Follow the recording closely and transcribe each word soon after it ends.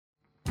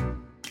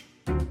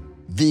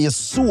Vi är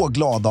så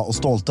glada och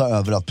stolta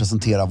över att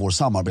presentera vår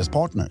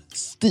samarbetspartner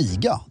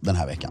Stiga den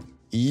här veckan.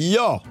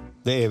 Ja,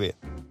 det är vi.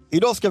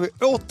 Idag ska vi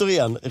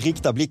återigen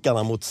rikta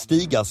blickarna mot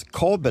Stigas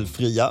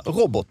kabelfria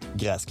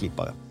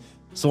robotgräsklippare.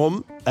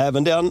 Som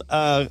även den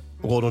är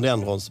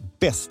rhododendrons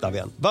bästa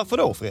vän. Varför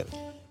då, Fredrik?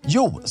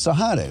 Jo, så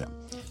här är det.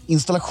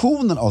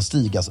 Installationen av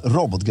Stigas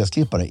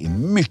robotgräsklippare är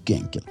mycket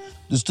enkel.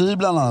 Du styr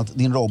bland annat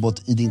din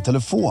robot i din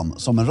telefon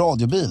som en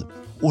radiobil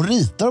och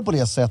ritar på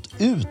det sätt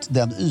ut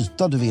den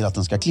yta du vill att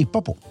den ska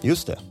klippa på.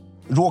 Just det.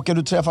 Råkar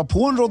du träffa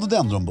på en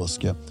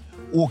rhododendronbuske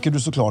åker du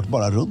såklart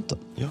bara runt den.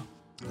 Ja.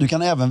 Du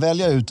kan även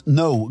välja ut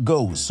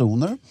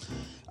no-go-zoner,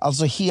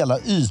 alltså hela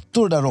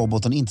ytor där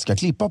roboten inte ska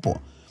klippa på.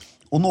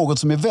 Och något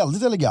som är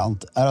väldigt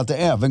elegant är att det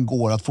även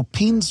går att få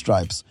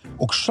pinstripes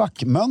och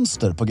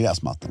schackmönster på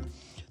gräsmattan.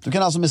 Du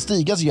kan alltså med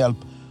Stigas hjälp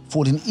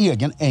få din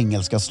egen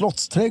engelska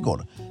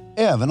slottsträdgård,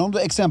 även om du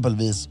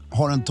exempelvis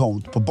har en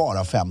tomt på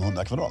bara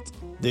 500 kvadrat.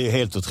 Det är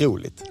helt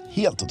otroligt.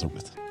 Helt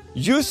otroligt.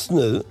 Just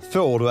nu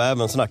får du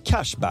även såna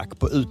cashback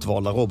på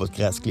utvalda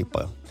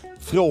robotgräsklippare.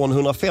 Från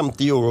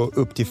 150 euro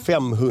upp till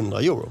 500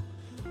 euro.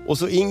 Och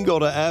så ingår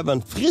det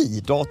även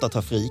fri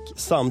datatrafik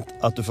samt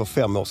att du får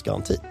 5 års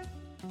garanti.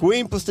 Gå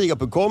in på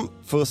stiga.com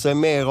för att se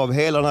mer av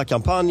hela den här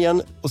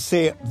kampanjen och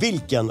se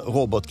vilken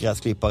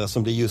robotgräsklippare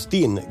som blir just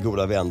din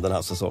goda vän den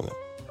här säsongen.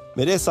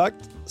 Med det sagt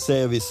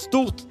säger vi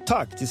stort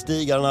tack till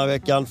Stiga den här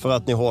veckan för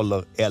att ni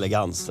håller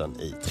elegansen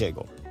i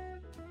trädgården.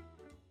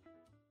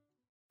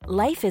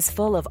 Life is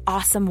full of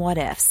awesome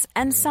what-ifs,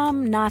 and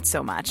some not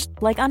so much,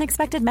 like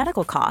unexpected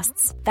medical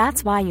costs.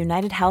 That's why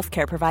United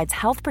Healthcare provides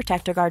Health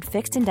Protector Guard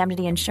fixed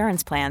indemnity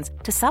insurance plans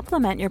to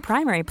supplement your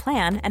primary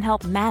plan and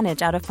help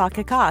manage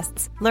out-of-pocket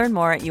costs. Learn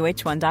more at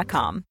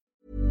uh1.com.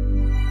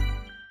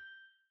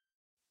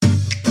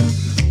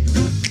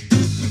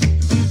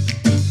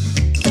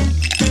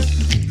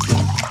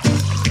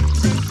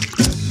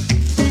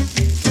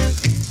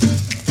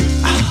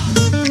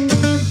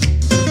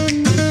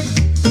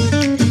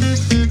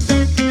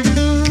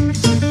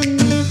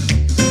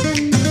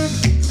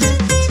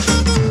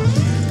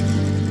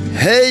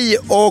 Hej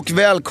och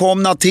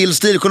välkomna till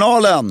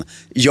Stiljournalen.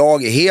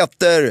 Jag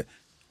heter...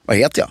 Vad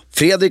heter jag?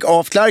 Fredrik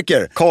af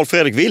Klerker. Carl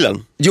Fredrik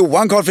Wilhelm.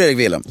 Johan Carl Fredrik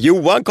Wilhelm.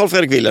 Johan Carl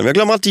Fredrik Wilhelm. Jag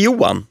glömmer alltid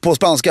Johan. På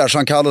spanska,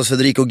 Jean Carlos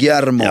Federico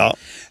Guillermo. Ja.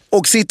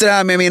 Och sitter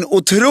här med min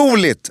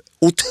otroligt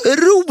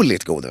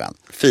gode vän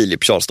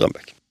Filip Charles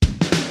Strömbäck.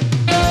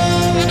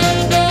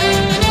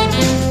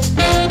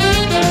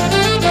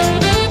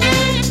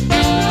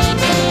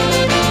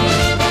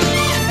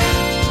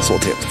 Så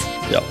trevligt.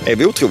 Ja, är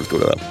vi otroligt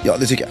goda vän? Ja,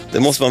 det tycker jag. Det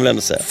måste man väl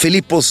ändå säga.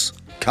 Filipos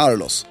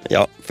Carlos.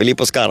 Ja,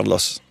 Filipos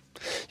Carlos.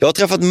 Jag har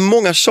träffat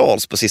många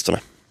Charles på sistone.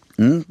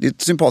 Det är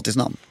ett sympatiskt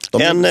namn.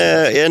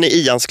 En i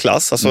Ians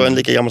klass, alltså en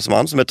lika gammal som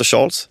han, som heter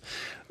Charles.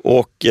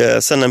 Och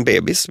sen en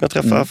bebis som jag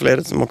träffade här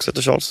förleden som också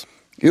heter Charles.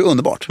 Det är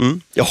underbart.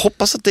 Jag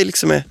hoppas att det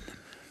liksom är...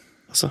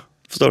 Alltså,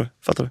 förstår du?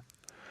 Fattar du?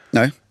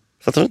 Nej.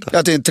 Fattar du inte? Ja,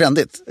 att det är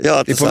trendigt. Ja,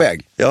 att det är på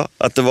väg. Ja,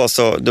 att det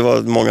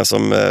var många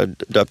som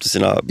döpte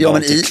sina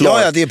barn till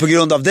Clark. Ja, det är på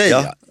grund av dig.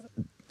 Ja.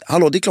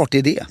 Hallå, det är klart det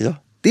är det. Ja.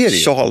 Det är det.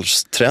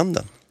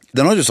 Charles-trenden.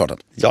 Den har du startat.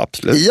 Ja,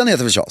 absolut. Ian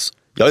heter väl Charles?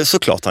 Ja, det är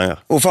såklart han gör.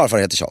 Och farfar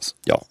heter Charles?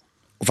 Ja.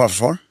 Och farfars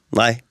far?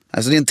 Nej.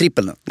 Alltså det är en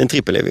trippel nu. Det är en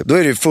trippel är vi. Då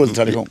är det full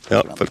tradition.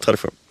 Ja, full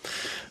tradition.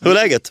 Hur är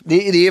läget?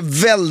 Det är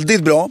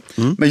väldigt bra.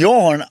 Men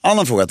jag har en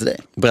annan fråga till dig.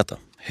 Berätta.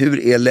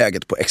 Hur är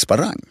läget på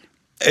Exparang?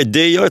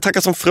 Jag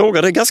tackar som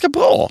fråga. Det är ganska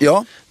bra.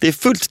 Ja. Det är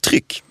fullt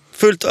tryck.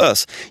 Fullt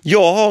ös.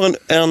 Jag har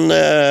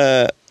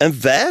en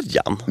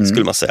vädjan,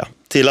 skulle man säga,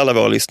 till alla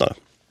våra lyssnare.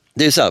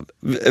 Det är så här,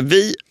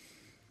 vi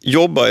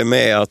jobbar ju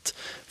med att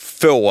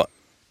få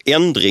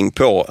ändring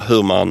på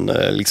hur man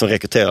liksom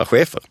rekryterar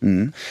chefer.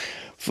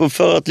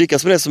 För att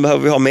lyckas med det så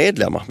behöver vi ha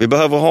medlemmar. Vi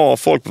behöver ha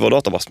folk på vår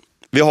databas.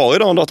 Vi har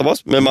idag en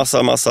databas med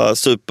massa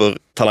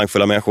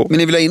supertalangfulla människor. Men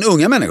ni vill ha in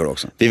unga människor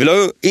också? Vi vill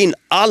ha in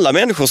alla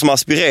människor som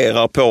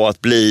aspirerar på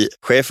att bli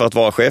chefer, att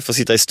vara chefer,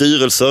 sitta i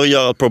styrelser,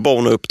 göra ett pro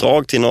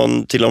bono-uppdrag till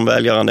någon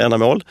välgörande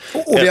ändamål.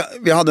 Och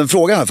vi hade en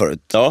fråga här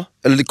förut. Ja.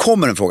 Eller det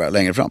kommer en fråga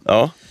längre fram.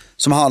 Ja.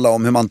 Som handlar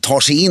om hur man tar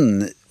sig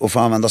in och får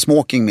använda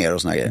smoking mer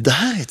och såna grejer. Det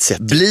här är ett sätt.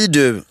 Blir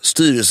du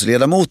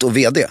styrelseledamot och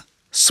vd?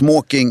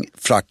 Smoking,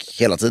 frack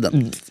hela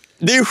tiden.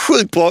 Det är ju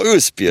sjukt bra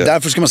USP ju.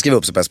 Därför ska man skriva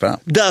upp sig på Exparang.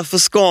 Därför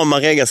ska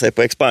man regga sig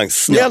på Exparang.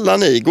 Snälla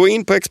ni, gå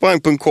in på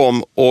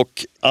exparang.com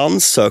och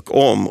ansök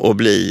om att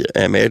bli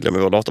medlem i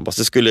vår databas.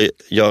 Det skulle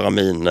göra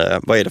min,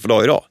 vad är det för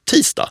dag idag?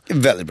 Tisdag.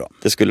 Väldigt bra.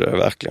 Det skulle det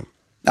verkligen.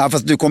 Ja,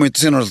 fast du kommer ju inte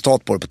se något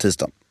resultat på det på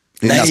tisdag.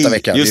 Det är nästa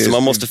vecka. Just det,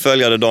 man måste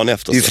följa det dagen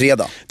efter. Det är ju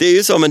fredag. Det är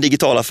ju som en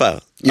digital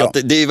affär. Ja. Att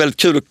det är väldigt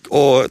kul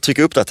att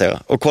trycka uppdatera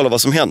och kolla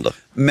vad som händer.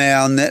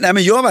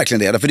 Men gör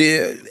verkligen det. För det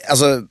är,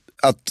 alltså,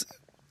 att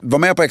vara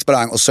med på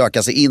Exparang och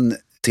söka sig in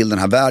till den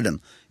här världen,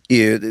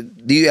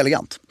 det är ju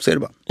elegant. Så är det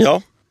bara.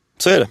 Ja,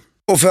 så är det.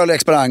 Och följ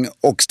Exparang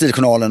och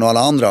Stiljournalen och alla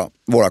andra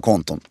våra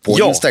konton på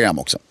Instagram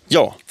också.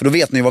 Ja. För då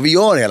vet ni vad vi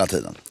gör hela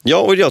tiden. Ja,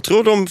 och jag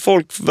tror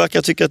folk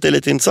verkar tycka att det är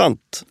lite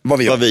intressant vad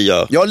vi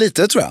gör. Ja,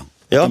 lite tror jag.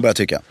 Ja. De börjar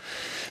tycka.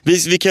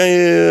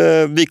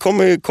 Vi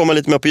kommer ju komma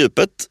lite mer på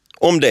djupet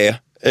om det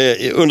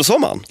under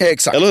sommaren.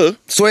 Exakt. Eller hur?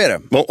 Så är det.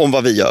 Om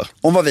vad vi gör.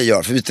 Om vad vi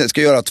gör, för vi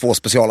ska göra 2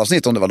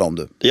 specialavsnitt om det var de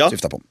du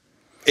syftar på.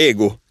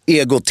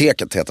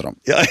 Egoteket heter de.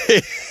 Ja.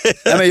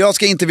 Nej, men jag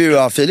ska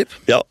intervjua Filip.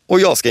 Ja, och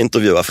jag ska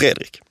intervjua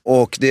Fredrik.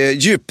 Och det är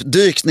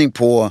djupdykning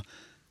på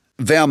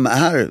vem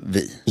är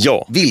vi?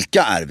 Ja.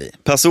 Vilka är vi?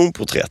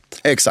 Personporträtt.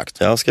 Exakt.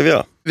 Ja, ska vi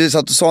göra. Vi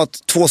sa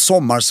att 2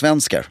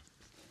 sommarsvenskar.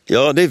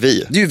 Ja, det är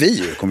vi. Det är ju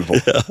vi, kommer på.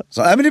 Ja.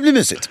 Så, men det blir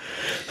mysigt.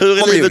 Hur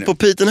är livet på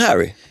Pete and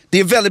Harry? Det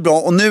är väldigt bra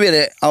och nu är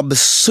det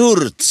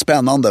absurt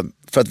spännande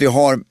för att vi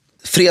har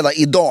fredag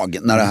idag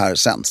när det här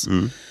sänds.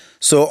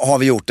 Så har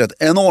vi gjort ett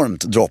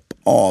enormt dropp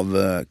av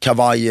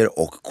kavajer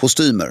och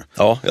kostymer.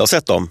 Ja, jag har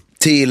sett dem.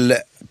 Till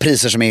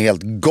priser som är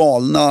helt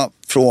galna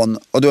från,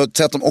 och du har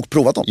sett dem och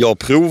provat dem? Jag har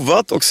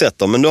provat och sett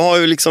dem, men nu har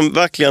jag ju liksom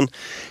verkligen,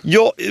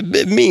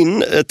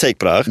 min take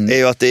på det här är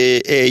ju att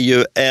det är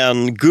ju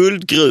en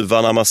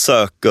guldgruva när man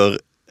söker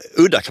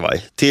udda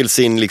kavaj till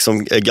sin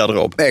liksom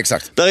garderob.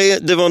 Exakt.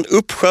 Det var en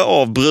uppsjö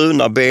av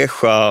bruna,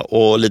 beigea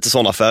och lite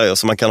sådana färger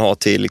som man kan ha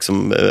till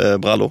liksom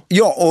brallor.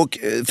 Ja, och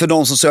för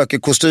de som söker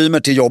kostymer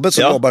till jobbet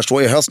som jobbar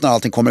så i höst när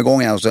allting kommer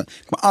igång igen, så kommer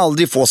man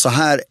aldrig få så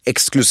här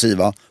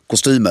exklusiva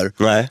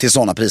kostymer till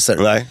sådana priser.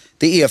 Nej.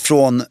 Det är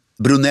från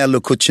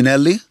Brunello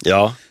Cucinelli.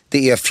 Ja.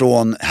 Det är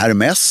från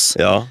Hermes.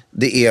 Ja.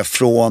 Det är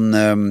från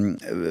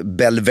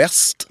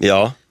Belvest.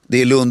 Ja.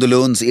 Det är Lund och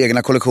Lunds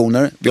egna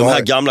kollektioner. De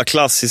här gamla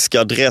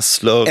klassiska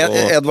Dressler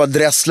och Edward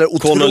Dressler,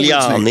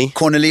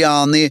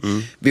 Corneliani.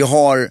 Vi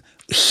har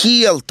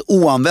helt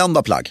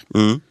oanvända plagg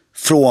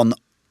från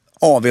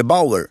A.W.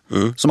 Bauer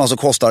som alltså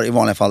kostar i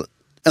vanliga fall,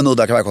 en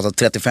udda kavaj kostar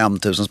 35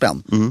 000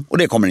 spänn. Och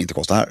det kommer inte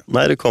kosta här.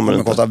 Nej, det kommer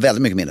inte. Kosta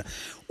väldigt mycket mindre.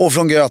 Och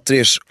från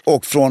Götrich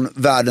och från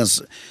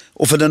världens,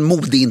 och för den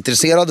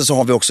modeintresserade så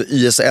har vi också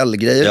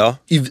YSL-grejer. Ja.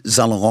 Yves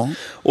Saint Laurent.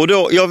 Och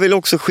då, jag vill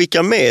också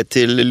skicka med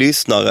till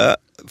lyssnare,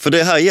 för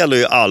det här gäller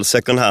ju all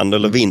second hand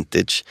eller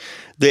vintage.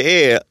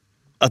 Det är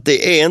att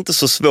det är inte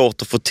så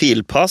svårt att få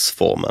till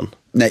passformen.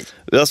 Nej.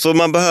 Alltså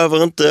man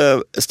behöver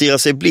inte stirra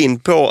sig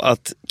blind på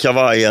att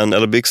kavajen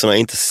eller byxorna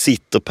inte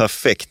sitter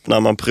perfekt när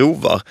man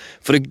provar.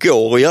 För det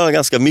går att göra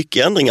ganska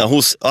mycket ändringar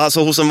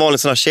hos en vanlig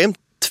sån här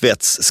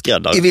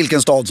kemtvättsskräddare. I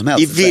vilken stad som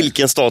helst. I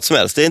vilken stad som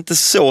helst. Det är inte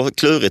så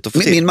klurigt att få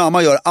till. Min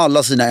mamma gör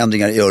alla sina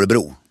ändringar i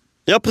Örebro.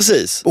 Ja,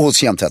 precis. Och hos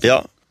kemtvätt.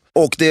 Ja.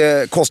 Och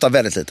det kostar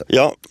väldigt lite.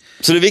 Ja,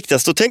 så det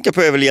viktigaste att tänka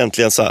på är väl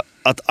egentligen så här,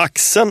 att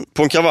axeln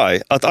på en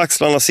kavaj, att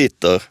axlarna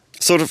sitter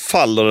så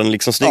faller den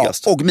liksom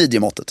snyggast. Ja, och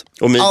midjemåttet.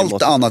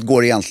 Allt annat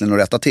går egentligen att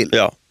rätta till.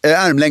 Ja.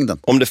 Ärmlängden.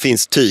 Om det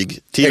finns tyg,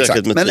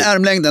 tillräckligt med men tyg. Men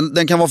ärmlängden,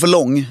 den kan vara för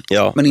lång,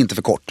 men inte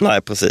för kort.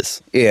 Nej,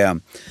 precis.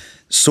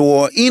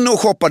 Så in och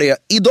shoppa det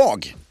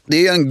idag.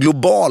 Det är en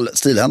global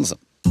stilhändelse.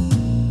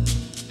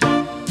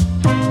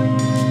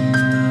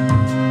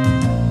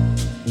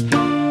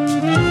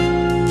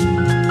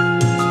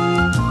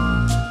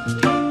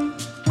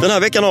 Den här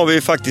veckan har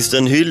vi faktiskt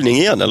en hyllning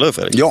igen, eller hur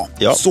Fredrik?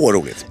 Ja, så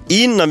roligt.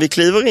 Innan vi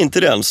kliver in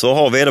till den så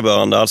har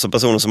vederbörande, alltså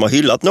personen som har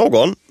hyllat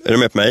någon, är du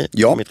med på mig?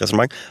 Ja. Mitt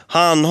resonemang.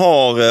 Han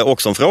har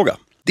också en fråga.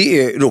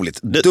 Det är roligt.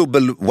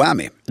 Dubbel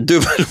whammy.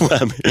 Dubbel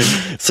whammy.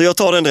 Så jag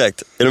tar den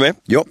direkt. Är du med?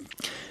 Ja.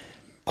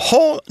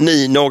 Har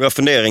ni några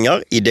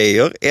funderingar,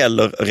 idéer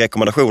eller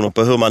rekommendationer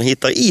på hur man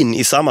hittar in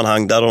i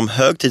sammanhang där de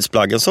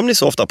högtidsplaggen som ni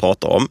så ofta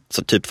pratar om,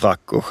 så typ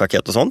frack och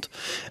jackett och sånt,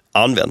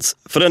 används?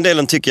 För den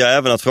delen tycker jag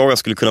även att frågan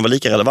skulle kunna vara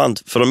lika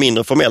relevant för de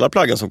mindre formella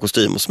plaggen som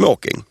kostym och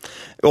smoking.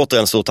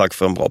 Återigen stort tack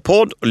för en bra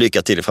podd och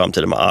lycka till i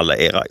framtiden med alla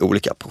era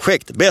olika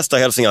projekt. Bästa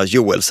hälsningar,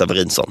 Joel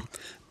Severinsson.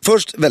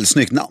 Först, väldigt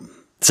snyggt namn.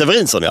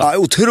 Severinsson, ja. Ja,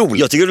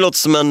 otroligt. Jag tycker det låter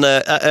som en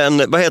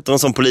vad heter en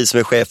sån polis som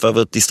är chef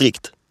över ett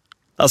distrikt?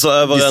 Alltså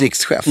över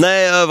distriktschef?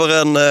 Nej,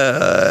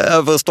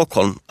 över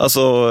Stockholm.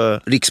 Alltså,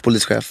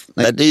 rikspolischef?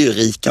 Nej, det är ju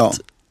riket. Ja.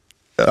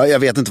 Ja, jag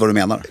vet inte vad du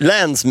menar.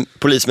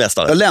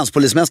 Länspolismästare. Ja,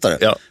 länspolismästare.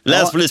 Ja.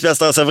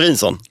 Länspolismästare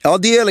Severinsson. Ja,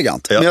 det är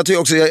elegant. Ja. Men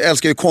jag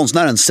älskar ju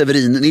konstnären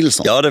Severin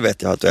Nilsson. Ja, det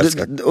vet jag att du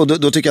älskar. Och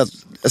då tycker jag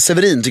att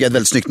Severin tycker jag är ett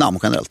väldigt snyggt namn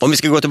generellt. Om vi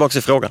ska gå tillbaka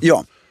till frågan.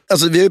 Ja.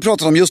 Alltså, vi har ju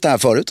pratat om just det här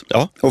förut.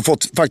 Ja. Och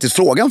fått faktiskt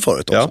frågan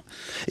förut också.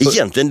 Ja.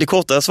 Egentligen, det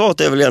korta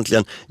svaret är väl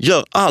egentligen,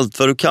 gör allt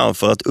vad du kan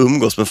för att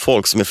umgås med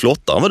folk som är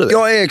flottare än vad du är.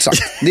 Ja,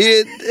 exakt.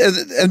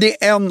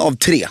 Det är en av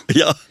 3.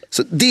 Ja.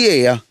 Så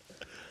det är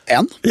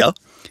en. Ja.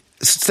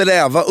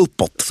 Sträva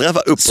uppåt.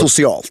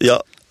 Socialt.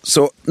 Ja.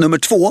 Så nummer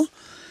 2,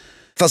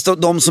 fast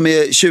de som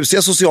är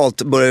tjusiga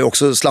socialt börjar ju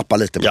också slappa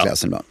lite på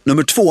klädseln.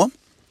 Nummer 2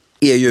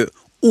 är ju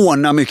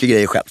ordna mycket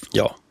grejer själv.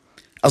 Ja.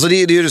 Alltså det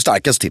är ju det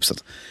starkaste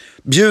tipset.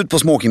 Bjud på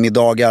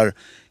smokingmiddagar.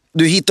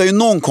 Du hittar ju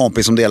någon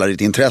kompis som delar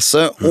ditt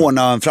intresse.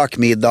 Ordna en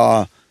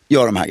frackmiddag.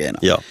 Gör de här grejerna.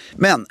 Ja.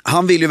 Men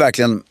han vill ju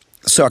verkligen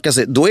söka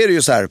sig. Då är det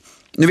ju så här.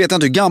 Nu vet jag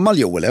inte hur gammal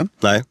Joel är.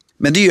 Nej.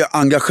 Men det är ju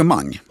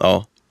engagemang.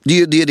 Ja.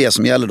 Det är det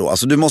som gäller då.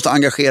 Alltså du måste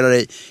engagera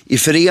dig i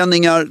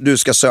föreningar. Du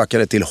ska söka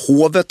dig till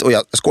hovet. Och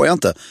jag skojar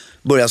inte.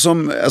 Börja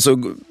som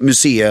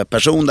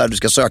museiperson där. Du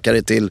ska söka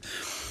dig till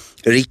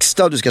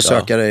riksdag. Du ska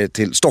söka dig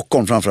till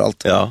Stockholm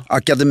framförallt. Ja.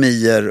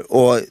 Akademier.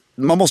 Och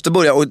man måste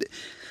börja. Och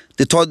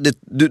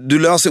du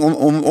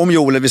löser, om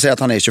Joel vill säga att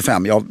han är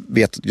 25. Jag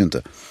vet ju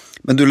inte.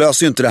 Men du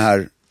löser ju inte det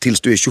här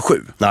tills du är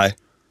 27. Nej.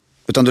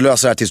 utan du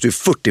löser det här tills du är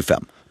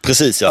 45.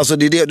 Precis, ja. Alltså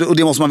och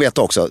det måste man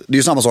veta också. Det är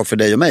ju samma sak för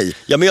dig och mig.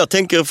 Ja, men jag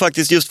tänker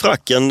faktiskt just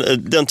fracken,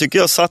 den tycker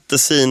jag satte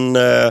sin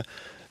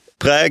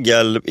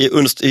prägel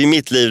i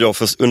mitt liv då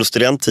under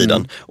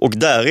studenttiden. Och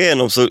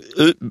därigenom så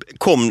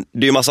kom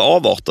det ju massa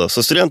avarter.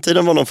 Så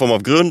studenttiden var någon form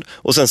av grund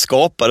och sen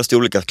skapades det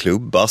olika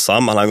klubbar,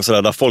 sammanhang och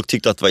sådär där folk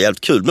tyckte att det var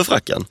jävligt kul med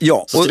fracken.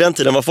 Ja, så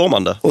studenttiden var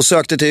formande. Och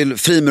sökte till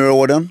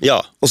Frimurarorden.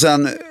 Ja. Och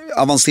sen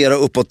avancera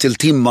uppåt till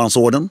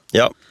Timmansorden.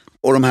 Ja.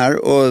 Och de här.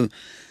 Och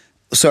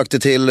sökte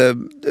till,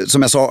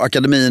 som jag sa,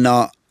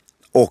 akademierna.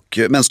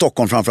 Men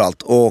Stockholm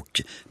framförallt.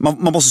 Och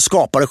man måste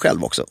skapa det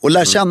själv också. Och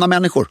lär känna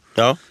människor.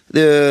 Ja.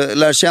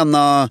 Lär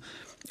känna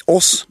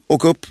oss,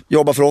 åka upp,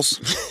 jobba för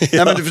oss.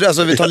 Nej, men,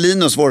 alltså, vi tar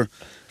Linus, vår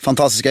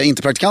fantastiska,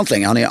 inte praktikant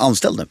längre, han är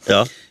anställd nu.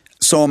 Ja.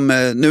 Som,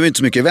 nu är det inte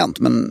så mycket event,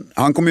 men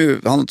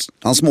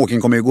hans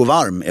smoking kommer ju gå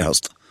varm i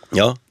höst.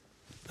 Ja.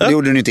 Det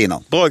gjorde den inte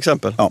innan. Bra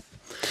exempel. Ja.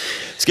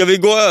 Ska vi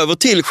gå över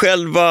till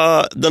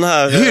själva den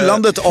här...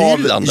 Hyllandet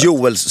av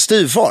Joels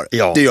styvfar.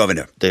 Ja, det gör vi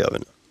nu. Det gör vi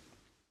nu.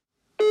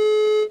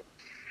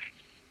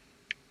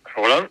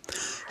 Roland.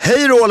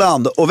 Hej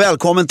Roland och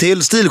välkommen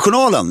till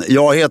Stiljournalen.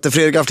 Jag heter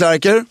Fredrik af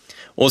Klerker.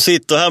 Och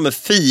sitter här med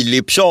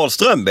Filip Charles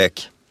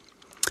Strömbäck.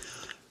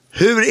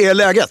 Hur är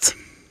läget?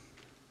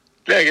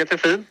 Läget är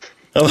fint.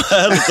 Ja, vad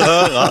härligt att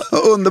höra.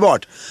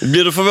 Underbart.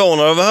 Blir du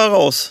förvånad över att höra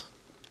oss?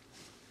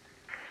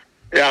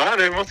 Ja,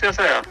 det måste jag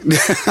säga.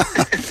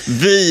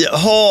 Vi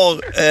har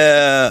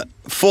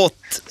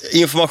fått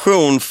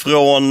information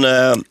från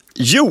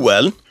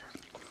Joel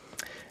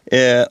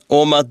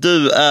om att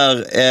du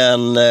är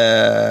en,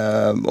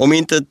 om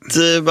inte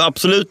ett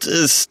absolut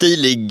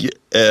stilig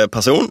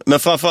person, men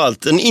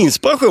framförallt en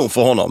inspiration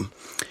för honom.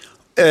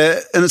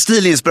 En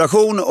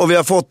stilinspiration, och vi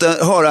har fått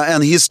höra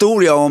en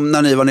historia om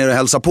när ni var nere och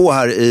hälsade på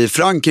här i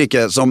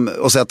Frankrike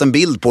och sett en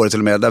bild på det till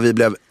och med, där vi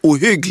blev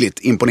ohyggligt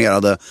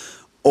imponerade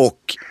och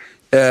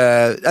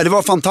det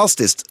var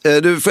fantastiskt.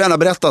 Du får gärna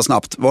berätta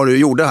snabbt vad du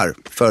gjorde här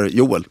för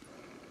Joel.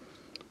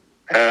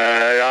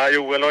 Ja,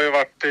 Joel har ju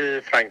varit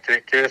i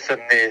Frankrike sedan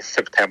i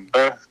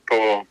september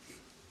på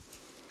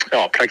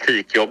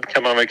praktikjobb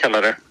kan man väl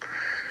kalla det.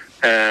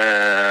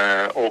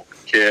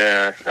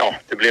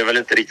 Det blev väl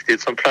inte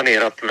riktigt som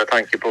planerat med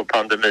tanke på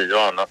pandemi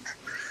och annat.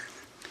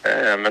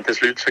 Men till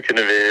slut så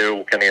kunde vi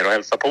åka ner och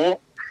hälsa på.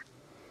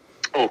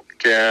 Och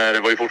det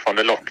var ju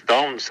fortfarande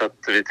lockdown, så att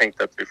vi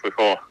tänkte att vi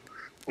får ha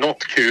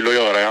något kul att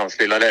göra i hans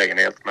lilla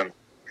lägenhet. Men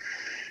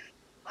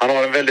han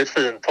har en väldigt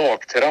fin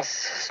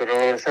takterrass, så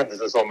då kändes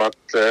det som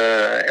att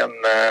en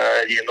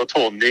gin och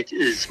tonic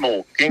i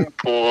smoking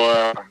på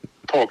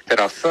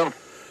takterrassen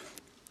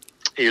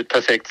är ju ett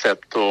perfekt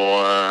sätt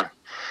att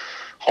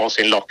ha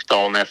sin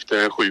lockdown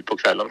efter 7 på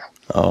kvällen.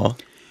 Ja.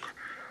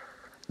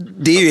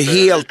 Det är ju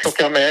helt... Vi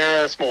plockade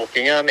med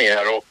smokingar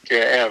ner och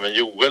även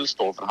Joels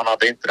då, för han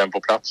hade inte den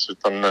på plats,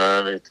 utan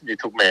vi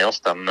tog med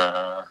oss den.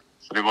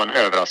 Så det var en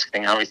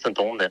överraskning, han visste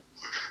inte om det.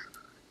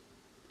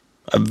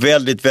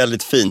 Väldigt,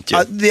 väldigt fint ju.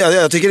 Ja,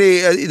 jag tycker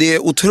det är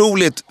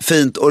otroligt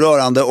fint och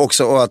rörande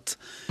också. Och att...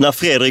 När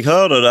Fredrik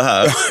hörde det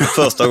här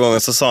första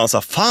gången så sa han så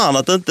här: fan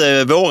att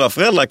inte våra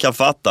föräldrar kan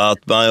fatta att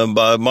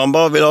man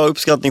bara vill ha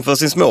uppskattning för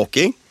sin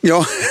smoking.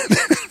 Ja.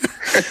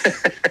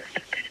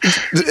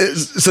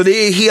 Så det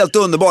är helt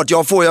underbart.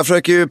 Jag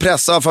försöker ju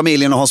pressa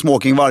familjen att ha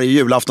smoking varje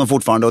julafton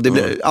fortfarande, och det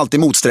blir alltid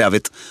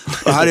motsträvigt.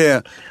 Och här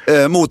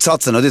är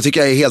motsatsen, och det tycker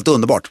jag är helt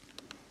underbart.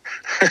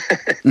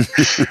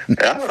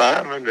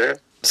 Ja, men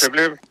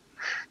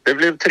det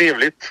blev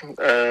trevligt,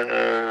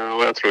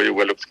 och jag tror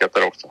Joel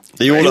uppskattar också.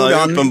 Det gjorde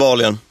han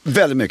uppenbarligen.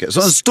 Väldigt mycket.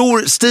 Så en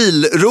stor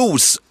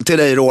stilros till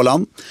dig,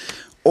 Roland.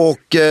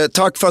 Och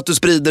tack för att du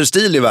sprider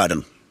stil i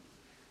världen.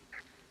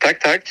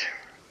 Tack.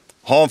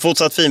 Ha en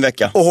fortsatt fin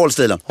vecka. Och håll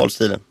stilen. Håll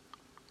stilen.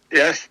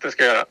 Yes, det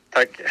ska jag göra.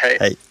 Tack, hej.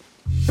 Hej.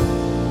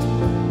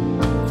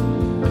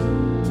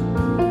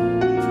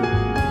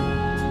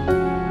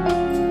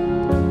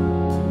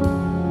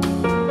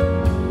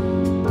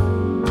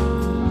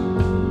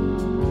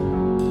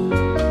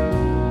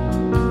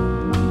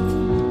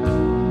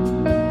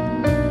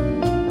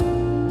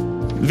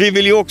 Vi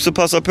vill ju också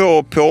passa på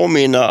att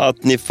påminna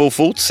att ni får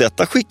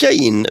fortsätta skicka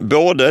in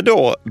både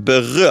då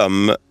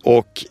beröm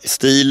och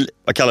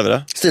vad kallar vi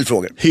det?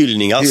 Stilfrågor.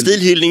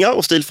 Stilhyllningar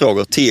och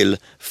stilfrågor till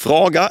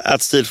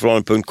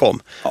fraga@stilförhållanden.com.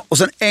 Ja, och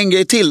sen en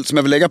grej till som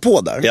jag vill lägga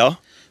på där. Ja.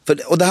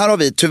 Och det här har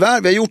vi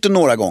tyvärr, vi har gjort det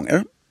några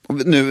gånger,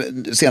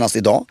 nu senast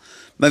idag,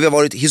 men vi har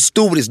varit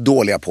historiskt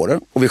dåliga på det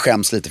och vi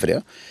skäms lite för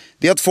det.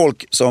 Det är att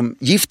folk som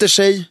gifter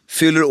sig,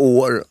 fyller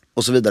år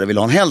och så vidare vill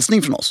ha en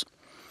hälsning från oss.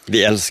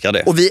 Vi älskar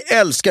det. Och vi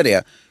älskar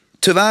det.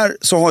 Tyvärr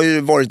så har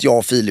ju varit jag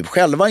och Filip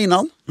själva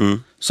innan.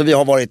 Så vi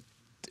har varit,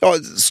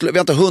 vi har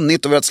inte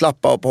hunnit och vi har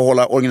slappa och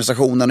hålla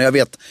organisationen. Och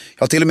jag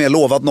har till och med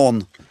lovat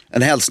någon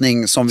en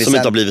hälsning som inte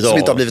har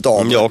blivit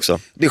av. Jag också.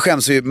 Det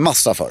skäms vi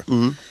massa för.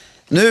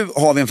 Nu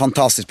har vi en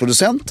fantastisk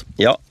producent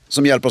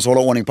som hjälper oss att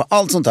hålla ordning på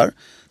allt sånt här.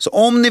 Så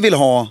om ni vill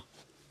ha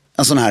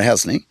en sån här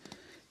hälsning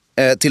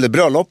till ett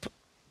bröllop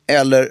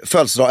eller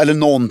födelsedag eller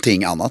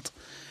någonting annat.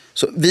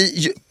 Så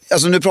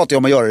nu pratar jag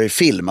om att göra det i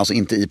film, alltså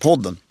inte i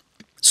podden.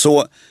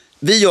 Så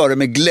Vi gör det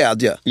med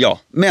glädje. Ja.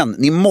 Men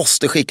ni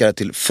måste skicka det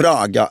till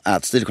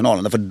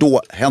fraga@stiljournalen, för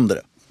då händer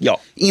det. Ja.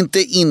 Inte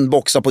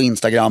inboxa på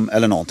Instagram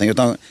eller någonting,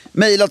 utan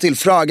mejla till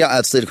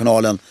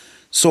fraga@stiljournalen.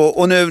 Så,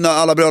 och nu när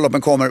alla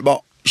bröllopen kommer, bara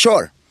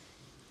kör.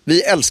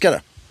 Vi älskar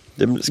det.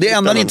 Det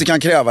enda ni inte kan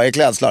kräva är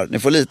klädslar. Ni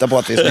får lita på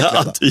att vi är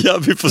smicklädda. Ja,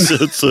 vi får se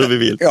ut så hur vi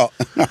vill. Ja.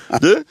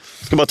 Du,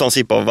 ska bara ta en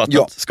sipp av vattnet.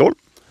 Ja. Skål.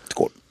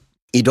 Skål.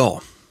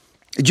 Idag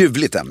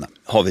Ljuvligt ämne.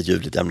 har vi ett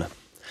ljuvligt ämne.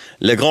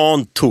 Le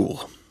Grand Tour.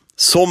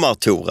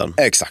 Sommartouren.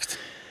 Exakt.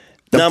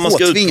 Den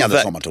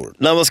påtvingade sommartouren.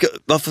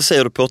 Varför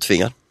säger du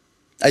påtvingad?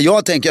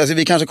 Jag tänker, alltså,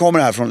 vi kanske kommer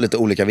här från lite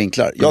olika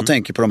vinklar. Jag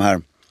tänker på de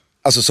här,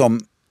 alltså,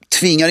 som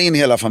tvingar in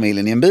hela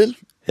familjen i en bil.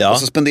 Ja. Och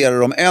så spenderar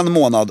de 1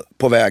 månad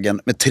på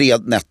vägen med 3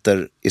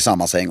 nätter i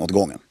samma säng åt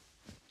gången.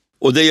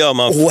 Och det gör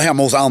man... Och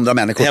hemma hos andra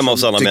människor. Hemma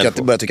hos andra människor. Att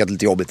det börjar tycka att det är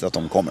lite jobbigt att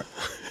de kommer.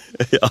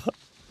 Ja.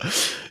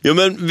 Jo,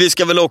 men vi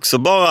ska väl också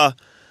bara...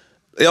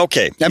 Ja,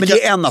 okej. Ja, men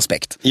det är en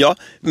aspekt. Ja,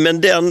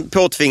 men den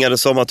påtvingade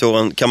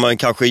sommartouren kan man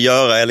kanske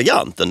göra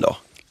elegant ändå.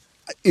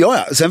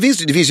 Ja. Sen finns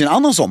det finns ju en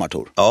annan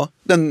sommartour. Ja.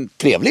 Den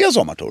trevliga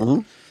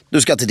sommartouren.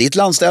 Du ska till ditt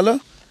landställe.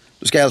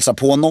 Du ska hälsa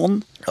på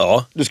någon.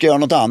 Ja. Du ska göra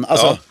något annat.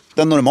 Alltså,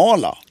 den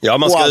normala. Ja,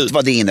 man ska och allt ut,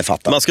 vad det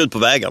innefattar. Man ska ut på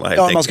vägarna helt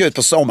enkelt. Man ska ut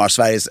på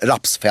Sommarsveriges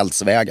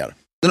rapsfältsvägar.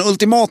 Den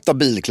ultimata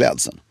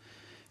bilklädseln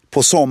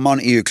på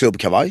sommaren är ju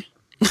klubbkavaj.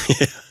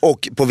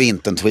 Och på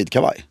vintern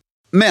tweedkavaj.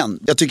 Men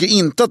jag tycker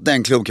inte att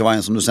den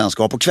klubbkavajen som du sen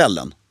ska ha på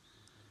kvällen.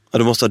 Ja,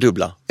 du måste ha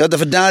dubbla. Ja,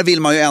 därför där vill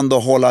man ju ändå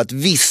hålla ett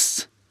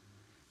viss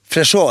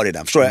fräschör i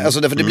den. Förstår jag? Alltså,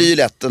 därför det blir ju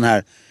lätt den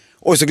här...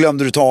 Oj, så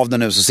glömde du ta av den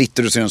nu, så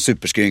sitter du och ser en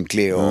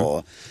superskrynklig.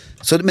 Och...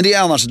 Så, men det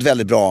är annars ett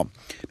väldigt bra...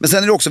 Men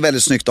sen är det också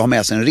väldigt snyggt att ha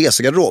med sig en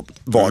resegarderob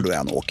var du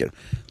än åker.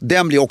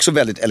 Den blir också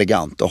väldigt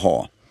elegant att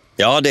ha.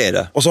 Ja, det är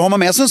det. Och så har man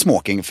med sig en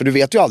smoking, för du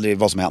vet ju aldrig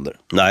vad som händer.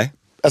 Nej.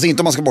 Alltså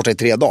inte om man ska borta i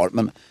 3 dagar,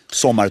 men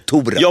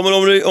sommartouren. Ja,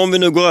 men om vi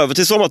nu går över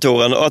till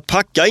sommartouren och att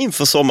packa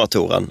inför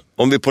sommartouren.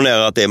 Om vi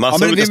ponerar att det är massa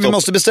men olika vi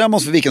måste bestämma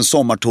oss för vilken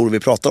sommartour vi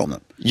pratar om.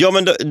 Ja,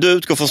 men du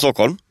utgår från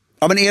Stockholm.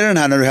 Ja, men är det den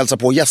här när du hälsar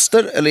på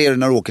gäster, eller är det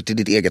när du åker till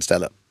ditt eget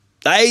ställe?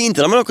 Nej,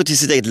 inte när man åker till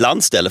sitt eget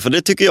landställe, för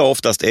det tycker jag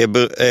oftast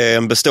är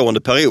en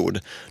bestående period.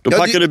 Då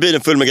packar du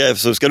bilen full med grejer,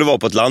 så ska du vara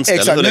på ett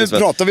landställe. Exakt, nu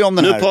pratar vi om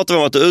den här. Nu pratar vi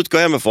om att du utgår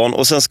hemifrån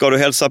och sen ska du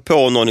hälsa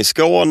på någon i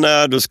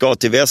Skåne, du ska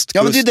till västkusten.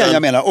 Ja, men det är det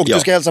jag menar. Och du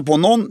ska hälsa på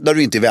någon där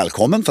du inte är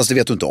välkommen, fast det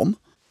vet du inte om.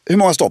 Hur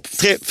många stopp?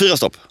 4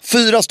 stopp.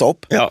 4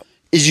 stopp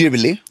i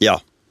juli.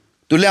 Ja.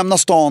 Du lämnar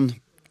stan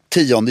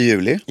 10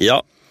 juli.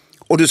 Ja.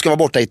 Och du ska vara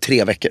borta i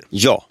 3 veckor.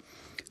 Ja.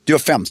 Du har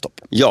 5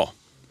 stopp. Ja.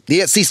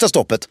 Det är sista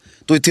stoppet,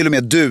 då är till och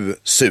med du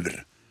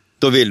sur.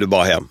 Då vill du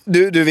bara hem.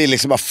 Du vill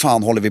liksom, vad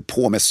fan håller vi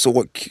på med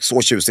så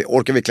tjusigt?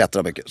 Orkar vi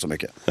klättra så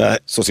mycket? Nej.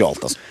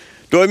 Socialt alltså.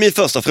 Då är min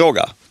första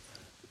fråga.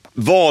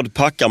 Vad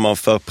packar man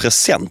för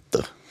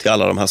presenter till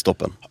alla de här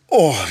stoppen?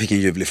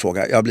 Vilken ljuvlig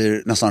fråga. Jag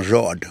blir nästan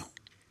rörd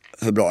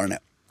hur bra den är.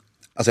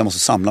 Alltså jag måste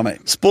samla mig.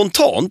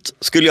 Spontant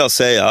skulle jag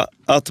säga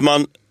att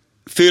man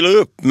fyller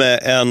upp med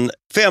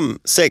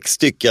 5-6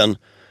 stycken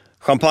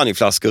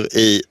champagneflaskor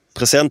i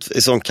present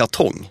i sån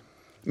kartong.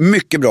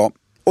 Mycket bra.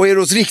 Och är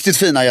det hos riktigt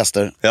fina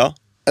gäster,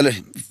 eller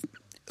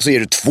så är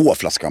det 2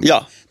 flaskor.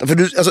 Ja. Därför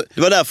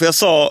det var därför jag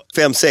sa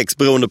 5-6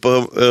 beroende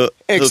på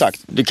exakt.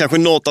 Det är kanske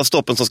något av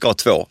stoppen som ska ha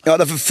 2. Ja,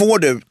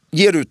 därför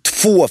ger du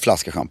 2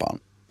 flaskor champagne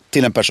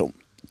till en person.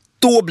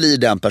 Då blir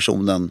den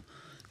personen,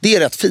 det är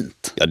rätt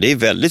fint. Ja, det är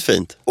väldigt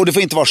fint. Och det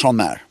får inte vara Jean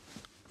Mer.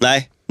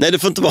 Nej, det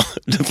får inte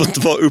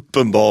vara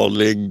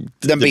uppenbarligen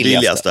den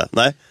billigaste.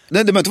 Nej. Det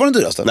behöver inte vara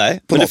den dyraste.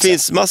 Nej, men det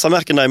finns massa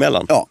märken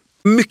däremellan. Ja,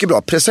 mycket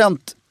bra.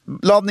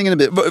 Presentladdningen i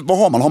bil. Vad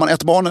har man? Har man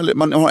 1 barn eller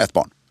man har 1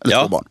 barn?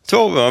 Eller 2 barn?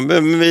 2 barn. Det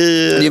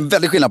är en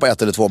väldigt skillnad på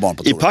 1 eller 2 barn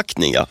på i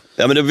packning, ja.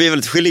 Men det blir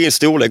väl skillnad i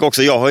storlek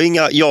också. Jag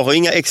har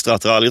inga extra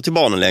attiraljer till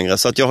barnen längre,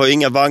 så att jag har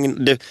inga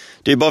vagn.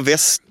 Det är bara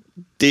väst.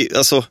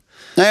 Alltså.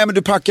 Nej, men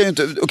du packar ju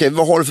inte. Okej,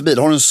 vad har du för bil?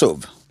 Har du en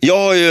SUV? Jag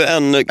har ju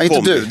en kombi.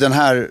 Inte du, den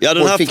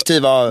här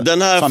fiktiva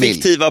Den här familj.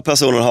 fiktiva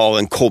personen har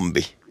en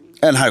kombi.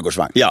 En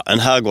herrgårdsvagn. Ja, en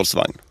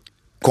herrgårdsvagn.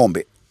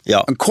 Kombi.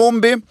 Ja. En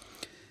kombi,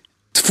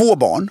 2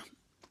 barn.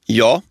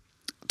 Ja.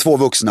 2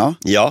 vuxna.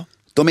 Ja.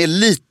 De är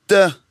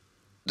lite...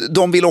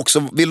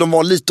 Vill de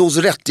vara lite hos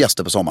rätt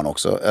gäster på sommaren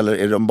också? Eller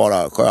är de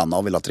bara sköna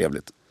och vill ha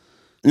trevligt?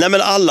 Nej,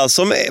 men alla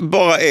som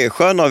bara är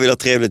sköna och vill ha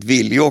trevligt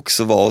vill ju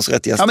också vara hos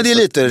rätt gäster. Ja, men det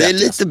är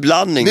lite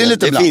blandning.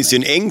 Det finns ju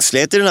en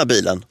ängslighet i den här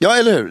bilen. Ja,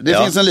 eller hur?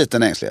 Det finns en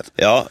liten ängslighet.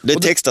 Ja, det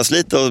textas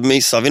lite och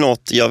missar vi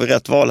något. Gör vi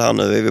rätt val här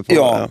nu? Är vi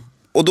på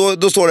och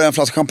då står det en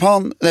flaska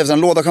champagne,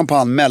 en låda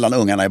champagne mellan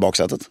ungarna i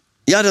baksätet.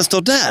 Ja, den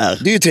står där.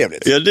 Det är ju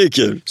trevligt. Ja, det är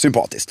kul.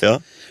 Sympatiskt.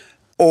 Ja.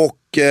 Och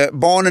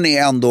barnen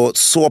är ändå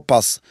så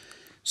pass...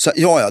 Så,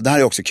 det här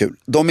är också kul.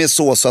 De är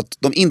så att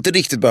de inte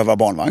riktigt behöver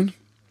barnvagn.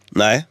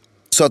 Nej.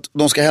 Så att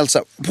de ska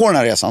hälsa, på den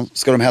här resan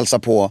ska de hälsa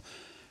på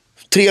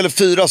 3 eller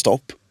 4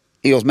 stopp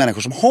är hos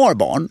människor som har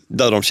barn.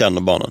 Där de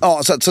känner barnen.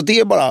 Ja, så det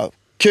är bara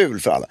kul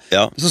för alla.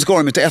 Ja. Så ska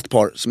de ju till ett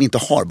par som inte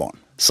har barn.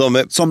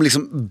 Som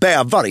liksom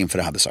bävar inför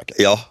det här besöket.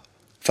 Ja.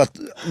 För att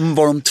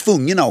var de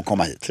tvungna att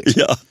komma hit.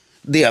 Liksom. Ja.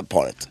 Det är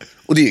paret.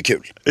 Och det är ju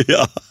kul.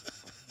 Ja.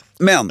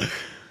 Men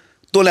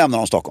då lämnar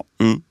de Stockholm.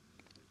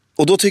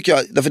 Och då tycker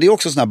jag, därför det är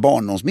också sån här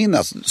barndomsminne,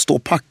 att stå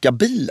och packa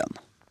bilen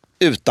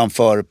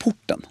utanför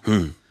porten.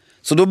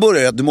 Så då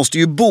börjar jag, du måste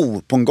ju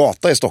bo på en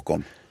gata i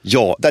Stockholm.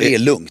 Ja, där det är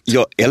lugnt.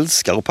 Jag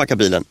älskar att packa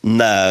bilen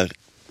när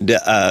det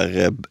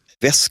är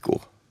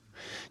väskor.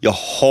 Jag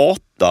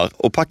hatar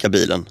att packa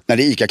bilen När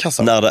det är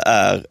ICA-kassan. när det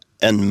är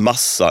en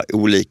massa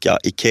olika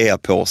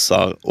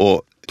IKEA-påsar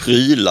och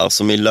prylar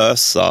som är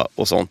lösa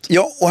och sånt.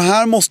 Ja, och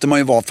här måste man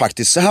ju vara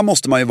faktiskt, så här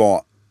måste man ju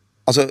vara,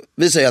 alltså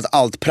vi säger att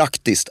allt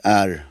praktiskt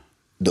är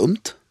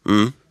dumt.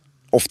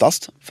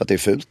 Oftast, för att det är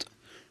fult.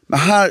 Men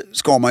här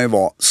ska man ju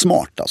vara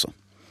smart alltså.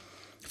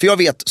 För jag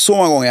vet så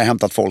många gånger jag har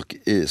hämtat folk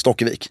i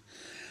Stockevik.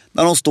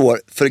 När de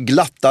står för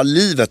glatta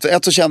livet.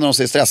 Ett så känner de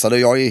sig stressade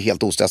och jag är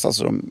helt ostressad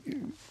så de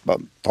bara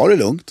tar det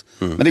lugnt.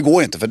 Men det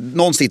går inte för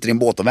någon sitter i en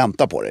båt och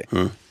väntar på dig.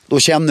 Då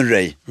känner du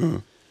dig.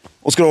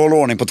 Och ska du hålla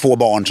ordning på 2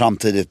 barn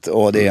samtidigt.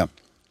 Och det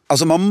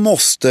alltså man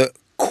måste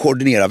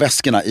koordinera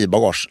väskorna i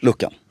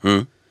bagageluckan.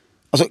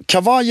 Alltså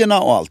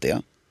kavajerna och allt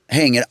det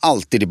hänger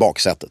alltid i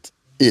baksätet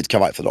i ett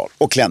kavajfodral.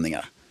 Och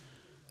klänningar.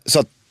 Så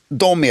att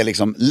de är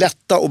liksom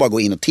lätta att bara gå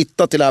in och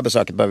titta till det här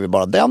besöket. Behöver vi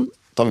bara den,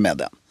 tar vi med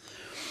den.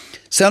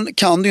 Sen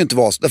kan det ju inte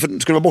vara, därför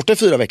ska du vara borta i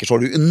 4 veckor så har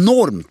du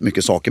enormt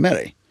mycket saker med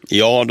dig.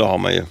 Ja, det har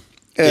man ju.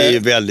 Det är ju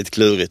väldigt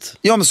klurigt.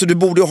 Ja, men så du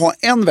borde ju ha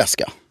en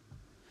väska.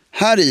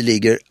 Här i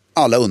ligger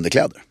alla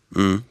underkläder.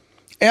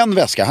 En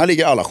väska, här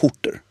ligger alla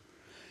skjortor.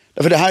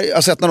 Därför det här, jag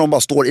har sett när de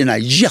bara står i den här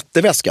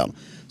jätteväskan.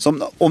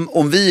 Som,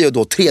 om vi är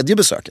då 3:e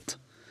besöket.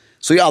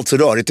 Så är allt så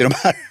rörigt i de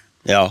här.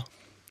 Ja.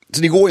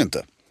 Så det går ju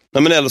inte.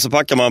 Nej, men eller så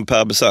packar man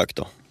per besök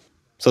då.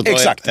 Så att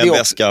Exakt, en det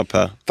väska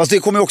per. Fast det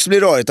kommer ju också bli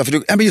rörigt.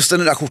 Därför men just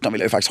den där skjortan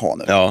vill jag ju faktiskt ha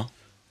nu. Ja.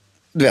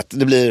 Du vet,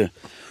 det blir...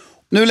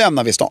 Nu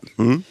lämnar vi stan.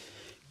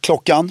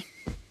 Klockan...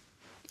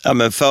 Ja,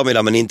 men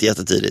förmiddag men inte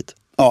jättetidigt.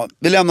 Ja,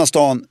 vi lämnar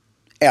stan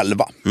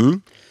 11.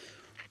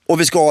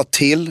 Och vi ska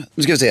till,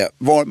 nu ska vi se,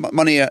 var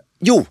man är,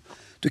 jo,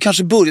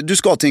 du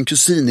ska till en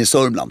kusin i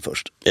Sörmland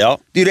först. Ja.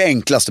 Det är det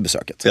enklaste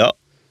besöket. Ja.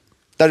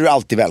 Där är du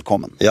alltid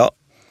välkommen. Ja.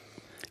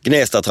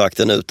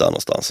 Gnesta-trakten ut där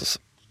någonstans.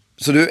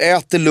 Så du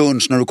äter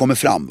lunch när du kommer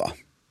fram, va?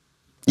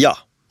 Ja,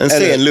 en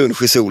sen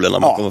lunch i solen när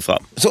man kommer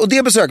fram. Så, och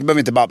det besöket behöver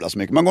inte babbla så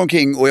mycket. Man går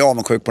omkring och är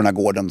avundsjuk på den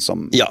här gården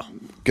som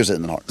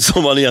kusinen har.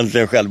 Som man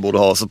egentligen själv borde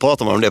ha, så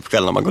pratar man om det på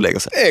kvällen när man går och lägger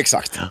sig.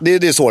 Exakt, det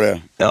är så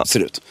det ser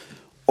ut.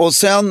 Och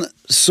sen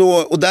så,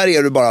 och där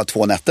är du bara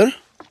 2 nätter.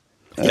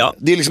 Ja.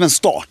 Det är liksom en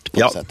start på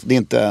något sätt. Det är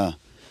inte,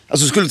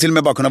 alltså du skulle till och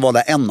med bara kunna vara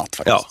där en natt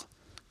faktiskt. Ja.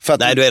 För att,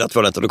 nej, du är där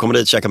 2 nätter. Du kommer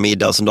dit, käkar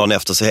middag och sen dagen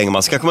efter så hänger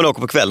man. Så kanske man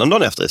åker på kvällen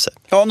dagen efter i sig.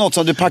 Ja, något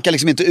som du packar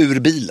liksom inte ur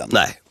bilen.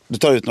 Nej. Du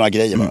tar ut några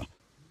grejer bara.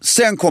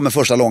 Sen kommer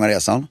första långa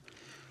resan.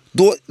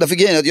 Då, därför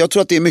grejen är, jag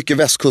tror att det är mycket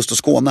västkust och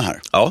Skåne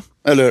här. Ja.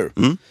 Eller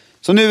hur?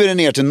 Så nu är det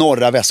ner till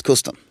norra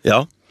västkusten.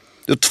 Ja.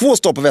 Du har 2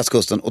 stopp på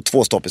västkusten och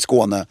 2 stopp i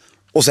Skåne.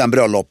 Och sen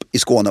bröllop i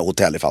Skåne och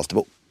hotell i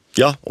Falsterbo.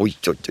 Ja, oj.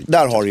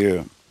 Där har du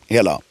ju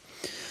hela.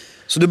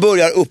 Så du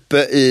börjar uppe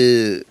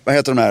i, vad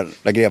heter de här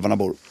där grevarna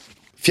bor?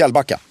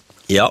 Fjällbacka.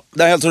 Ja.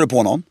 Där hälsar du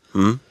på någon.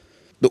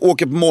 Du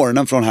åker på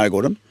morgonen från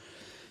herrgården.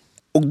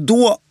 Och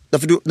då,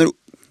 därför det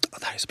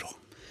här är så bra.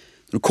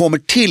 När du kommer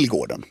till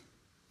gården,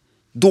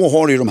 då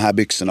har du ju de här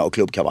byxorna och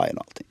klubbkavajen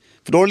och allting.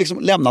 För då har du liksom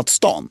lämnat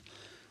stan.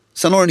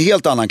 Sen har du en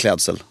helt annan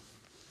klädsel.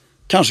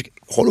 Kanske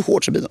har du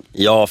shorts i bilen.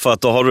 Ja, för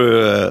att då har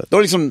du... Då har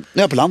du liksom, när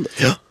jag är på landet.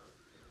 Ja.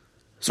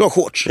 Så du har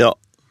shorts. Ja.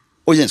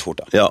 Och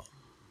jeansskjorta. Ja.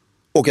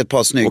 Och ett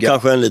par snygga. Och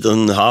kanske en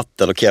liten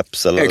hatt eller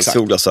keps eller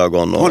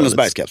solglasögon. Och en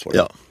Lundsbergskeps på det.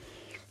 Ja.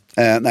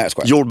 Nej, jag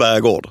skojar.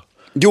 Jordbergagård.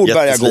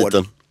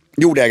 Jordbergagård.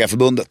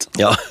 Jordägarförbundet.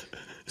 Ja.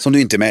 Som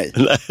du inte är med i.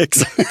 Nej,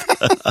 exakt.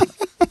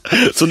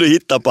 Som du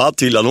hittar på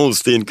hatthyllan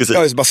hos din kusin.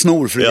 Jag är bara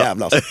snor för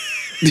jävla.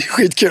 Det är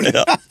skitkul.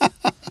 Ja.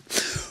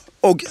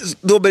 Och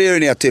då börjar du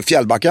ner till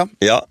Fjällbacka.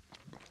 Ja.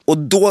 Och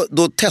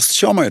då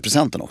testkör man ju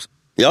presenten också.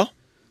 Ja.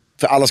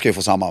 För alla ska ju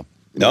få samma,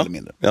 mer eller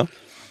mindre. Ja.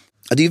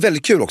 Ja, det är ju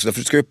väldigt kul också, för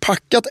du ska ju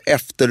packat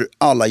efter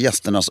alla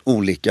gästernas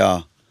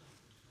olika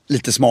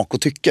lite smak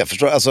och tycke.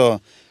 Förstår du? Alltså,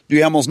 du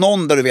är hemma hos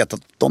någon där du vet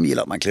att de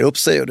gillar att man klär upp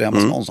sig och du är hemma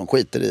hos någon som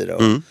skiter i det.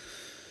 Och...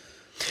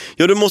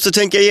 Ja, du måste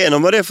tänka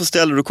igenom vad det är för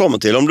ställe du kommer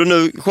till. Om du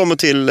nu kommer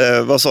till,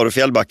 vad sa du,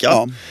 Fjällbacka?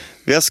 Ja.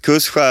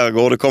 Västkust,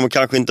 skärgård, det kommer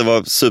kanske inte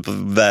vara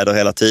superväder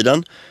hela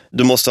tiden.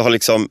 Du måste ha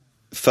liksom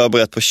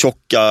förberett på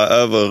tjocka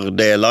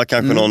överdelar,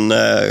 kanske någon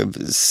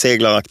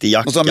seglaraktig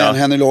jacka. Och så med en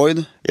Henry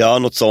Lloyd. Ja,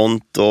 något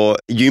sånt. Och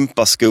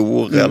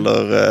gympaskor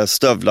eller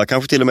stövlar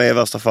kanske till och med i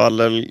värsta fall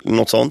eller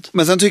något sånt.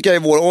 Men sen tycker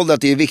jag i vår ålder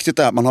att det är viktigt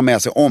att man har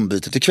med sig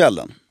ombyte till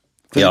kvällen.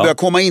 För vi börjar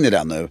komma in i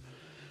den nu.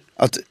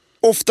 Att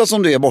ofta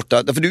som du är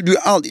borta, för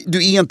du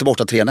är inte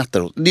borta 3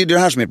 nätter. Det är det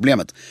här som är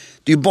problemet.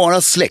 Det är ju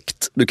bara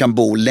släkt du kan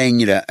bo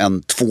längre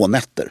än 2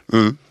 nätter.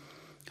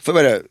 För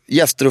vad är det?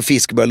 Gäster och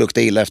fisk börjar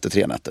lukta illa efter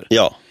 3 nätter.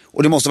 Ja.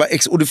 Och det måste vara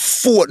och du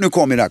får, nu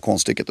kommer ju det här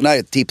konststycket. Och det här är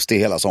ett tips till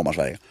hela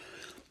Sommarsverige.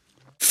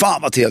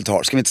 Fan vad trevligt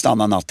har. Ska vi inte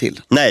stanna en natt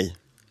till? Nej.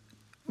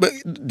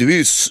 Du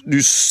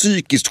är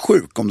psykiskt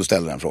sjuk om du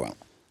ställer den frågan.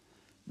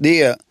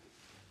 Det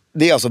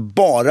är alltså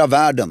bara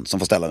världen som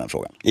får ställa den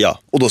frågan. Ja.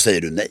 Och då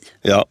säger du nej.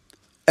 Ja.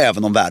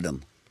 Även om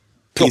världen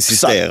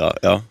insisterar,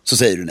 ja. så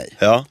säger du nej.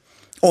 Ja.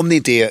 Om det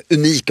inte är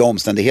unika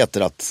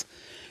omständigheter att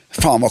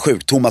fan vad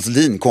sjukt, Thomas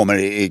Lin kommer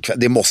ikväll,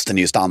 det måste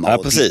ni ju stanna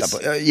och titta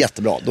på.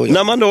 Jättebra.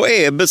 När man då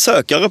är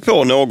besökare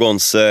på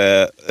någons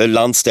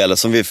landställe,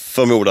 som vi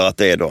förmodar att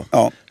det är då.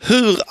 Ja.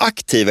 Hur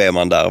aktiv är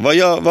man där?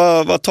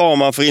 Vad tar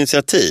man för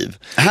initiativ?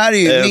 Här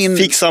är ju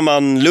Fixar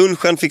man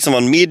lunchen, fixar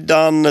man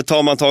middagen,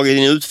 tar man tag i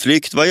din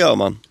utflykt, vad gör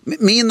man?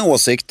 Min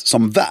åsikt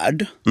som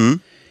värd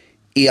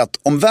är att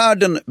om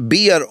värden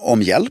ber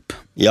om hjälp,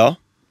 Ja.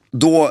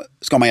 då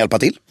ska man hjälpa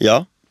till.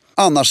 Ja.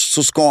 Annars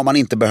så ska man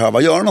inte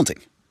behöva göra någonting.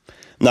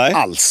 Nej.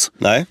 Alls.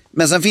 Nej.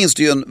 Men sen finns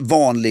det ju en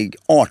vanlig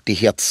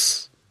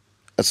artighets...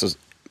 Alltså,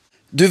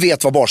 du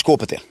vet vad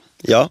barskåpet är.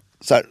 Ja.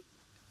 Så här,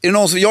 är det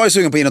någon som, jag är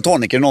sugen på gin och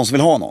tonic, är det någon som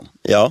vill ha någon?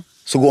 Ja.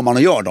 Så går man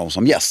och gör dem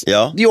som gäst.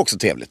 Ja. Det är också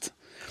trevligt.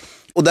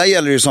 Och där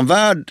gäller det ju som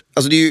värd,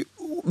 alltså det är ju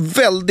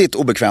väldigt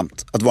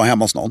obekvämt att vara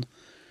hemma hos någon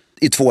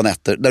i 2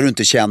 nätter där du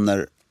inte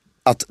känner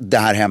att det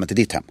här hemmet är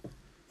ditt hem.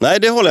 Nej,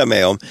 det håller jag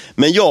med om.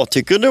 Men jag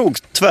tycker nog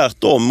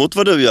tvärtom mot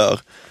vad du gör.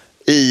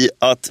 I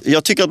att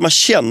jag tycker att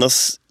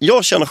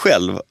jag känner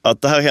själv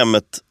att det här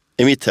hemmet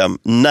är mitt hem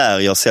när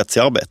jag sätts i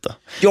arbete.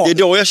 Ja. Det är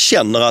då jag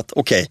känner att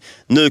okej,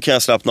 nu kan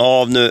jag slappna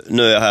av,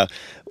 nu är jag här.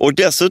 Och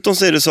dessutom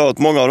så är det så att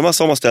många av de här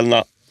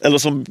sommarställena, eller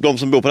som de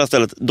som bor på det här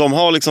stället, de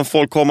har liksom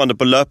folk kommande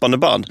på löpande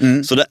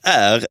band. Så det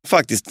är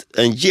faktiskt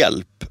en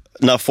hjälp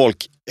när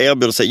folk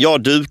erbjuder sig.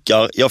 Jag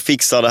dukar, jag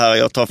fixar det här.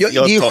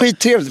 Det är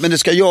skittrevligt, men det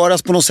ska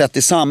göras på något sätt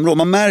i samråd.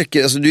 Man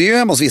märker, alltså du är ju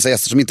hemma hos vissa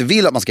gäster som inte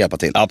vill att man ska hjälpa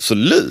till.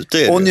 Absolut,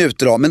 det är och det.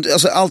 Njuter av, men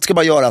alltså, allt ska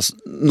bara göras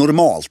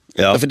normalt.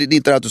 Ja. För det är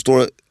inte det att du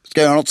står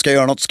ska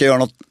göra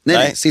något.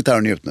 Nej, sitt här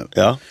och njut nu.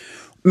 Ja.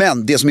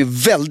 Men det som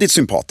är väldigt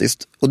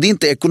sympatiskt, och det är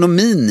inte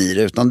ekonomin i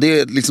det, utan det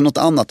är liksom något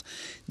annat.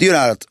 Det är ju det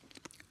här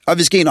att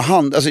vi ska in och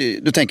handla, alltså,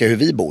 du tänker hur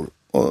vi bor,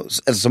 och,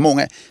 alltså, så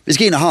många, vi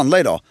ska in och handla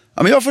idag.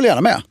 Ja, men jag följer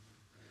gärna med.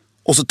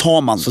 Och så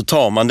tar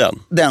man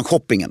den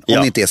shoppingen, om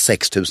det inte är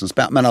 6 000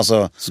 spänn. Men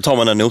alltså, så tar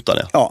man den notan,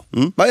 ja.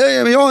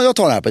 Jag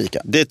tar det här på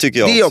ICA. Det tycker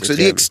jag det är också.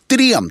 Det är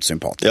extremt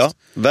sympatiskt. Ja,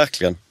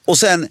 verkligen. Och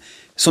sen,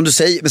 som du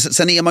säger,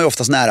 sen är man ju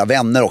oftast nära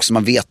vänner också.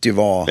 Man vet ju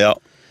vad... Ja.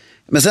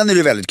 Men sen är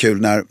det väldigt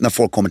kul när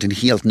folk kommer till en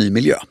helt ny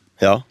miljö.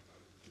 Ja.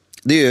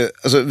 Det är ju,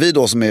 alltså, vi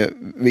då som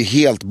vi är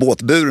helt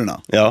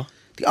båtburna. Ja.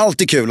 Det är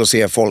alltid kul att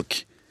se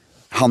folk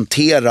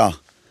hantera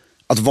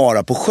att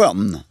vara på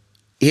sjön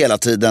hela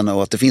tiden,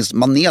 och att det finns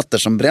maneter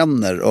som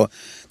bränner, och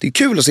det är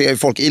kul att se hur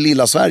folk i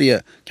lilla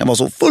Sverige kan vara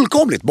så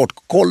fullkomligt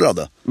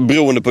bortkollrade.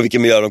 Beroende på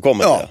vilken miljö de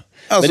kommer till.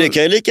 Alltså, men det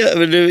kan ju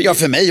ja,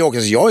 för mig också.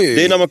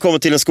 Det är när man kommer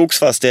till en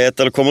skogsfastighet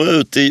eller kommer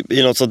ut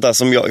i något sånt där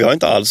som jag är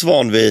inte alls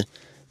van vid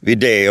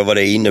det och vad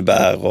det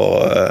innebär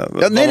och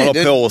vad man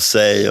har på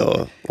sig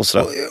och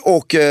sådär.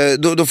 Och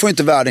då får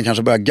inte världen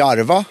kanske börja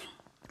garva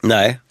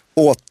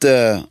åt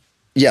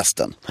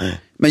gästen. Nej.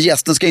 Men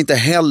gästen ska inte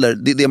heller,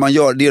 det man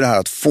gör, det är det här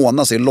att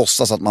fåna sig och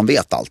låtsas att man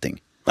vet allting.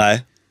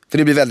 Nej. För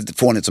det blir väldigt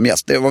fånigt som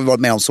gäst. Det har vi varit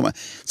med om så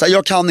här,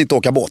 jag kan inte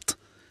åka båt.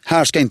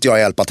 Här ska inte jag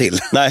hjälpa till.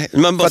 Nej,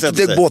 man bara för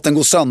att båten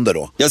går sönder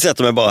då. Jag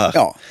sätter mig bara här.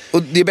 Ja,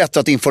 och det är bättre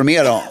att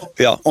informera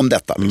om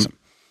detta liksom.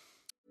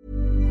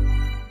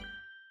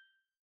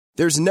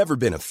 There's never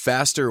been a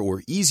faster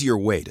or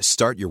easier way to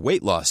start your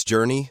weight loss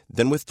journey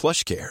than with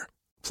PlushCare.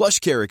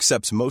 PlushCare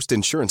accepts most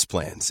insurance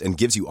plans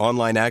and gives you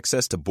online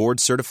access to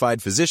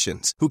board-certified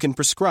physicians who can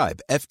prescribe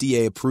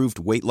FDA-approved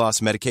weight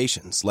loss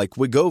medications like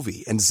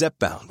Wegovy and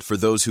Zepbound for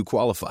those who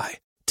qualify.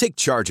 Take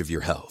charge of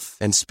your health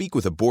and speak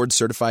with a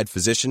board-certified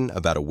physician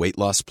about a weight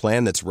loss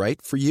plan that's right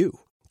for you.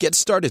 Get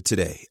started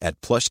today at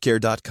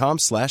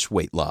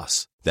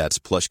plushcare.com/weightloss. That's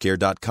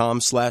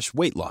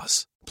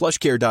plushcare.com/weightloss.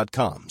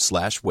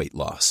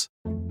 plushcare.com/weightloss.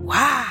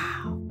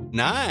 Wow.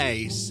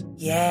 Nice.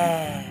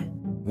 Yeah.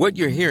 What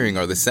you're hearing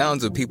are the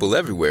sounds of people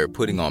everywhere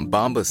putting on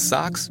Bombas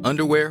socks,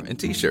 underwear, and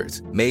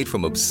T-shirts made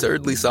from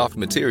absurdly soft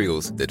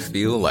materials that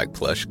feel like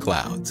plush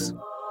clouds.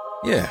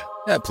 Yeah,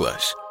 that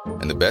plush.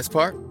 And the best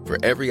part?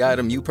 For every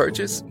item you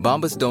purchase,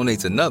 Bombas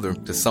donates another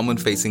to someone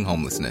facing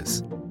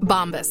homelessness.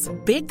 Bombas.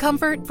 Big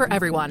comfort for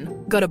everyone.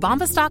 Go to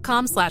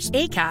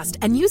bombas.com/ACAST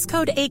and use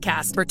code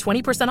ACAST for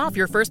 20% off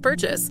your first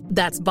purchase.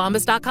 That's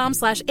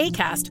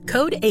bombas.com/ACAST.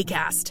 Code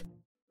ACAST.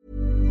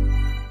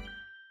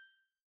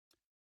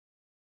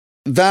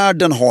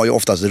 Världen har ju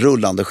oftast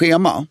rullande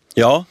schema.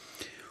 Ja.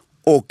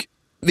 Och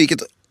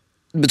vilket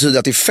betyder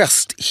att det är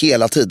fest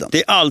hela tiden. Det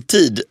är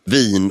alltid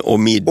vin och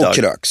middag. Och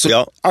krök.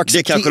 Så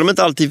det kanske de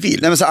inte alltid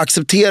vill. Nej, men så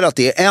acceptera att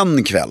det är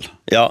en kväll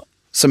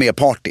som är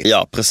party.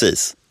 Ja,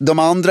 precis. De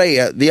andra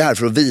vi är här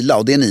för att vila,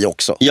 och det är ni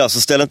också. Ja,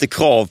 så ställ inte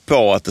krav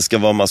på att det ska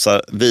vara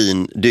massa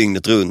vin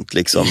dygnet runt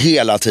liksom.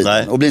 Hela tiden.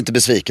 Nej. Och bli inte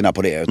besvikna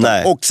på det. Utan,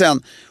 Nej. och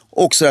sen,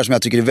 också det här som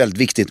jag tycker är väldigt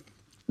viktigt.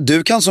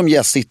 Du kan som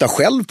gäst sitta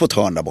själv på ett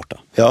hörn där borta.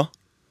 Ja.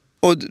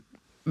 Och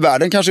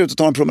världen kanske är ute och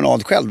tar en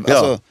promenad själv. Ja.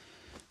 Alltså,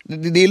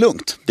 det är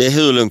lugnt. Det är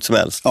hur lugnt som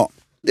helst. Ja.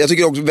 Jag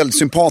tycker också väldigt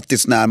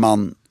sympatiskt när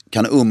man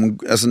kan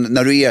alltså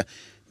när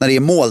det är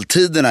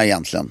måltiderna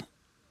egentligen.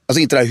 Alltså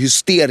inte det här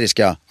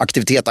hysteriska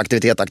aktivitet,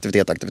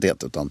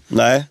 utan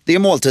Nej. det är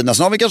måltiderna.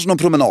 Sen har vi kanske någon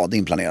promenad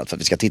inplanerad för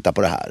att vi ska titta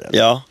på det här. Eller?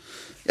 Ja.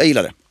 Jag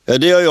gillar det. Ja,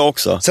 det gör jag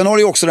också. Sen har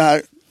det ju också det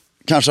här,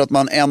 kanske att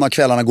man en av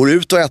kvällarna går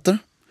ut och äter.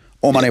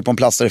 om man är på en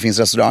plats där det finns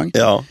restaurang.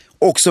 Ja.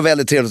 Också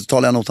väldigt trevligt att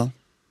ta den notan.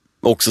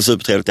 Också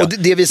supertrevligt, ja. Och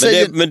det vi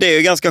säger... men det är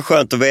ju ganska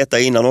skönt att veta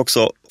innan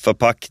också för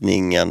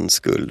packningens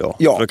skull då.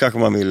 Ja. För då kanske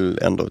man vill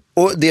ändå...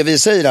 Och det vi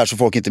säger här så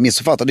folk inte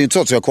missuppfattar, det är inte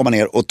så att jag kommer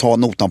ner och tar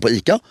notan på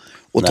ICA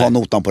och tar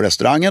notan på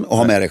restaurangen och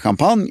har med dig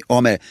champagne och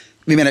har med...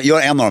 Vi menar,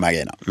 gör en av de här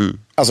grejerna.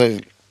 Alltså,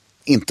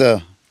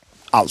 inte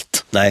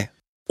allt. Nej.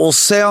 Och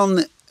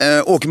sen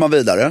åker man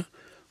vidare.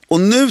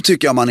 Och nu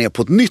tycker jag man är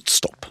på ett nytt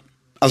stopp.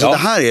 Alltså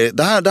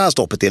det här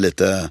stoppet är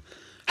lite...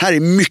 Här är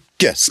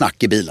mycket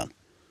snack i bilen.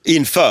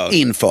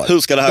 Inför. Hur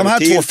ska det här de här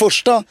gå till? två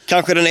första...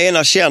 Kanske den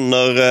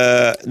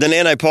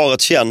ena i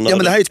paret känner... Ja,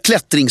 men det här är ett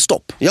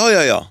klättringsstopp.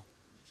 Ja.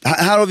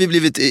 Här har vi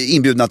blivit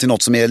inbjudna till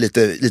något som är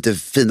lite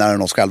finare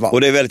än oss själva.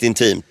 Och det är väldigt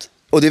intimt.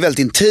 Och det är väldigt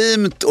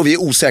intimt och vi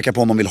är osäkra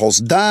på om de vill ha oss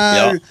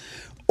där. Ja.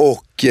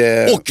 Och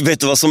vet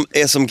du vad som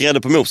är som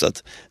grädde på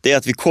moset? Det är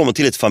att vi kommer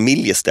till ett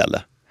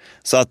familjeställe.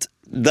 Så att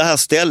det här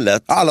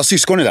stället... Alla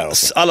syskon är där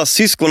också. Alla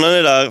syskonen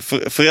är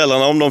där,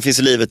 föräldrarna om de finns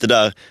i livet är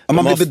där. Ja,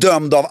 man blir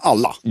bedömd av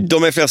alla.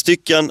 De är flera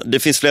stycken, det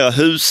finns flera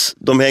hus,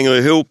 de hänger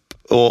ihop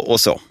och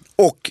så.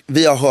 Och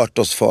vi har hört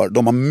oss för,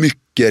 de har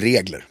mycket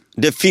regler.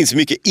 Det finns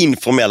mycket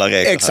informella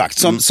regler. Exakt,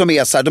 som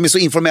är så här, de är så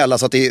informella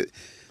så att det är...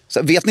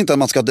 Så vet ni inte att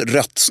man ska ha ett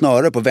rött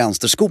snöre på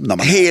vänsterskon när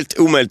man... Helt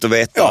omöjligt att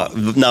veta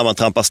när man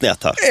trampar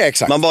snett här.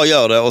 Exakt. Man bara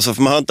gör det och så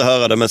får man inte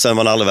höra det, men sen är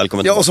man aldrig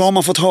välkommen tillbaka. Ja, och så har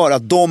man fått höra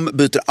att de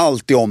byter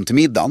alltid om till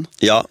middagen.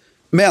 Ja.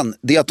 Men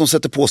det är att de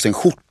sätter på sig en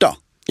skjorta.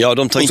 Ja,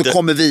 de tar och inte... så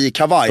kommer vi i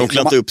kavaj. De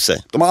klär inte upp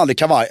sig. De har aldrig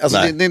kavaj.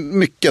 Alltså det är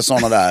mycket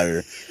sådana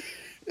där...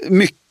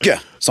 Mycket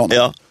sådana.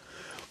 Ja.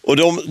 Och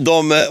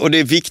det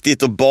är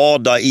viktigt att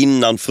bada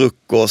innan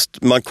frukost.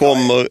 Man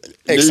kommer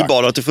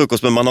nybadad till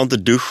frukost, men man har inte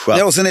duschat.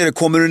 Ja, och sen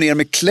kommer du ner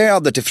med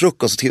kläder till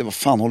frukost och tittar, vad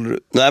fan håller du?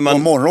 Nej,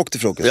 man... morgonrock till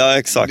frukost. Ja,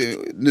 exakt.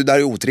 Det där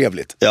är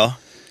otrevligt. Ja.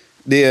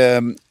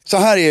 Så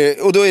här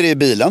är och då är det i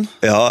bilen.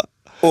 Ja.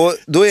 Och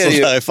då är det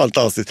ju... här är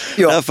fantastiskt.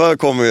 Ja. Det här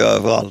förekommer ju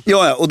överallt.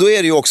 Ja, och då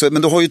är det ju också,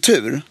 men du har ju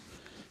tur.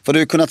 För du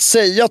har kunnat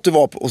säga att du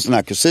var hos den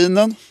här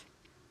kusinen.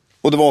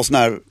 Och det var sån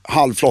här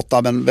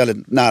halvflotta men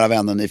väldigt nära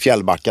vännen i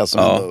Fjällbacka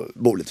som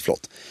bor lite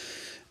flott.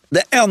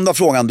 Det enda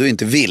frågan du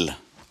inte vill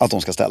att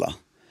de ska ställa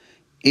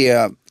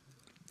är,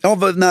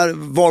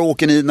 var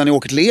åker ni när ni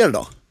åker till er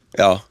då?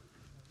 Ja.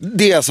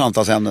 Det är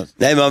samtalsämnet.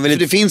 Nej, man vill inte...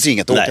 För det finns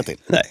inget att åka till.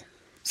 Nej.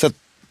 Så att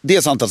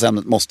det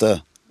samtalsämnet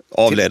måste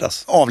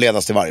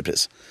avledas till varje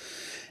pris.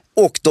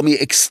 Och de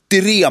är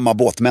extrema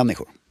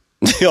båtmänniskor.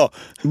 Ja.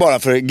 Bara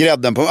för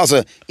grädden på,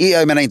 alltså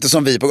jag menar inte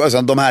som vi på,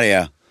 alltså, de här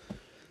är...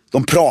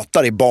 De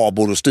pratar i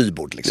babord och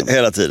styrbord liksom.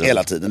 Hela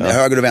tiden. Ja.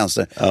 Höger och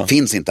vänster.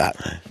 Finns inte här.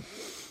 Nej.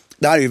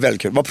 Det här är ju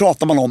väldigt kul. Vad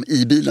pratar man om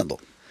i bilen då?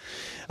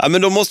 Ja,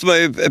 men då måste man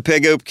ju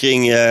pegga upp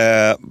kring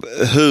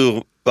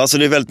hur... Alltså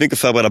det är väldigt mycket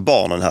förberedda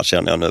barnen här,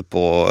 känner jag nu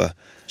på...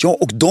 Ja,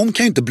 och de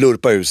kan ju inte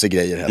blurpa ur sig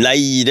grejer heller.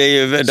 Nej, det är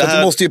ju... Så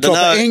du måste ju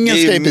prata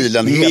engelska i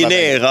bilen hela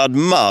minerad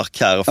mark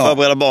här.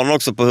 Förbereda barnen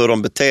också på hur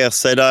de beter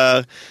sig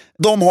där.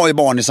 De har ju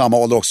barn i samma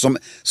ålder också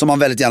som man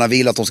väldigt gärna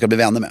vill att de ska bli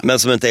vänner med. Men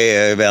som inte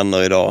är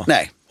vänner idag.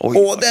 Nej.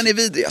 Den är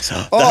vidrig alltså.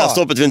 Det här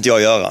stoppet vill inte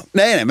jag göra.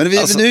 Nej, men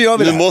nu gör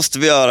vi det. Nu måste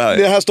vi göra det här.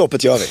 Det här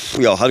stoppet gör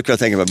vi. Jag hade kunnat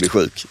tänka mig att bli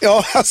sjuk.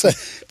 Ja, alltså.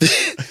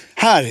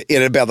 Här är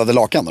det bäddade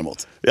lakan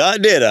däremot. Ja,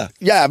 det är det.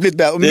 Jävligt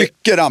bädd. Och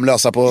mycket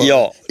Ramlösa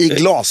i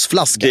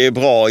glasflaskor. Det är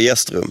bra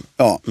gästrum.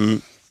 Ja.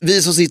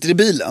 Vi som sitter i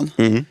bilen,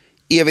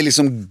 är vi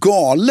liksom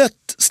galet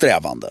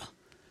strävande?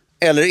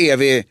 Eller är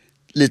vi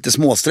lite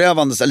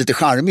småsträvande, lite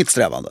charmigt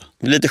strävande?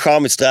 Lite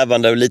charmigt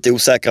strävande, lite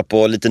osäkra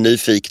på, lite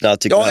nyfikna.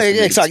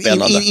 Exakt.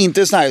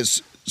 Inte sån här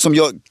som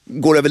jag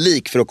går över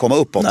lik för att komma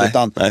uppåt.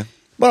 Utan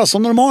bara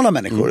som normala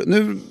människor.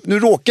 Nu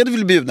råkade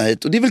vi bjudna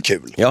hit och det är väl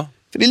kul. Ja.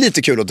 För det är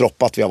lite kul att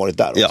droppa att vi har varit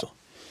där också.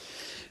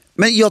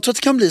 Men jag tror att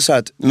det kan bli så här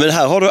att... Men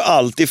här har du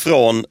allt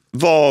ifrån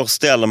var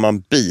ställer man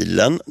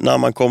bilen när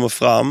man kommer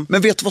fram.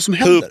 Men vet du vad som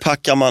händer? Hur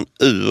packar man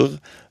ur?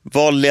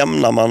 Var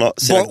lämnar man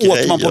sina grejer? Var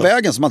åker man på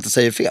vägen så man inte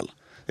säger fel?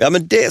 Ja,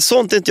 men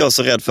sånt är inte jag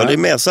så rädd för. Nej. Det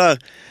är mer så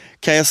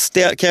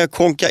här, kan jag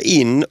konka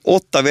in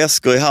 8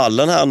 väskor i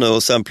hallen här nu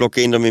och sen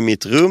plocka in dem i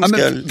mitt rum? Ja,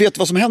 men vet du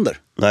vad som händer?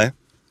 Nej.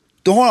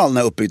 Du har all den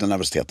här uppbyggda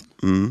nervositeten.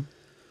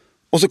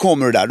 Och så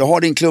kommer du där, du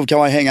har din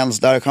klubbkavaj hängandes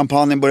där,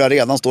 champagnen börjar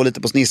redan stå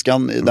lite på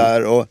sniskan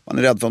där och man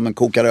är rädd för att den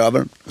kokar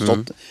över.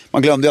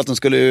 Man glömde ju att den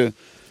skulle ju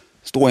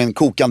stå i en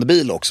kokande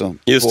bil också.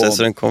 Just det,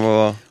 så den kommer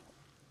vara...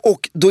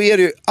 Och då är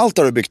det ju, allt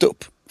har du byggt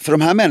upp. För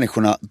de här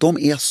människorna, de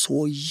är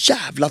så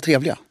jävla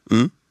trevliga.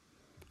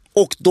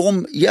 Och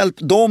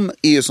de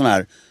är ju sån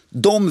här,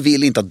 de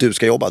vill inte att du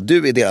ska jobba,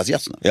 du är deras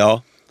gäst nu.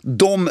 Ja.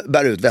 De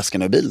bär ut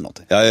väskan ur bilen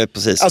någonting. Ja,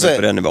 precis, alltså,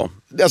 på den nivån.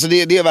 Alltså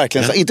det är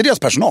verkligen så, inte deras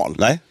personal.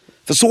 Nej.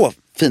 För så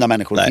fina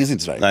människor finns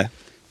inte i Sverige. Nej.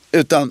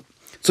 Utan,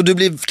 så du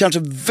blir kanske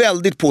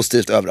väldigt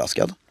positivt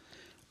överraskad.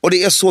 Och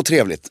det är så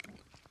trevligt.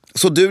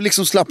 Så du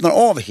liksom slappnar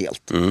av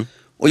helt.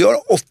 Och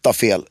gör 8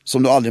 fel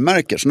som du aldrig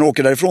märker. Så när du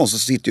åker därifrån så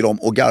sitter ju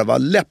de och garvar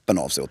läppen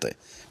av sig åt dig.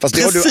 Fast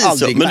det precis, har du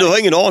aldrig men du har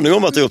ingen aning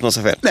om att du har gjort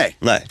massa fel.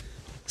 Nej.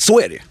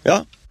 Så är det ju.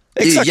 Ja,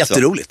 exakt. Det är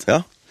jätteroligt.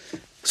 Ja.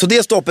 Så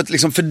det stoppet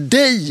liksom för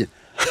dig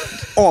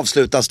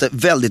avslutas det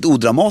väldigt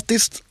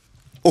odramatiskt.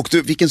 Och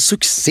vilken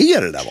succé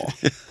det där var.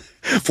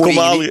 får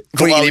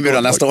ingen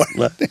inbjudan nästa år.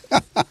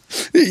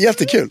 Det är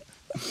jättekul.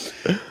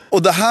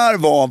 Och det här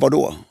var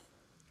då?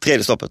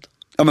 Tredje stoppet.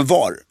 Ja, men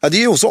var? Ja, det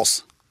är ju hos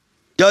oss.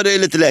 Ja, det är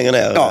lite längre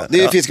ner. Ja,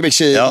 det är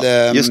Fiskebäckskil,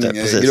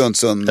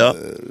 Grundsund, där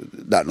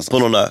någonstans.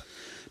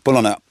 På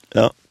någon ö.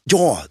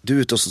 Ja, du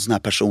är ute hos en sån här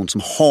person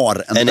som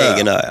har en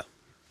egen ö.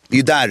 Det är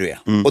ju där du är.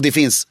 Och det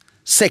finns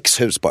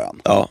 6 hus på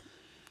ön. Ja.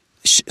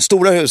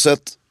 Stora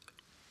huset,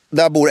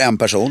 där bor en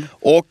person.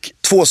 Och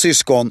 2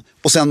 syskon.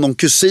 Och sen någon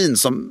kusin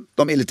som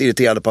de är lite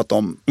irriterade på att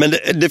de... Men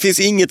det finns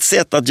inget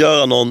sätt att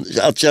göra någon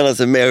att känna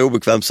sig mer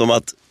obekväm som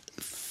att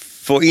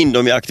få in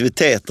dem i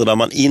aktiviteter där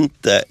man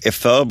inte är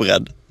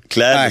förberedd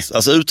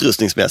alltså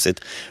utrustningsmässigt.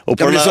 Och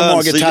på det blir som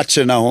Margaret Thatcher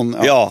Thatcher när hon...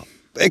 Ja,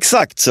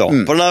 exakt så.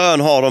 På den här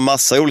ön har de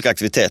massa olika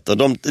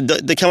aktiviteter.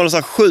 Det kan vara en sån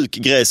här sjuk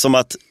grej som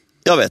att,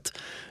 jag vet,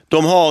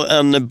 de har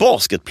en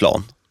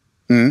basketplan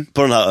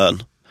på den här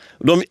ön.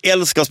 De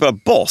älskar att spela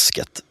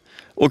basket.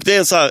 Och det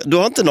är så här, du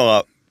har inte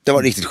några... Det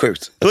var riktigt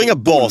sjukt. Du har inga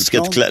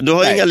basketkläder. Du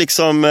har inga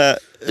liksom...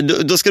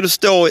 Då ska du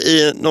stå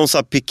i någon sån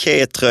här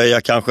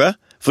pikétröja kanske.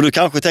 För du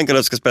kanske tänker att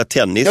du ska spela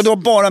tennis. Ja, du har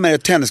bara med dig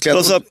tenniskläder.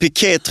 Och så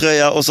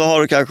pikétröja och så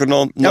har du kanske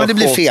någon... Ja, men det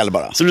blir fel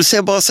bara. Så du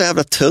ser bara så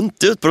jävla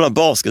tönt ut på den här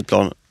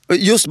basketplanen.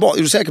 Just,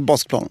 är du säker på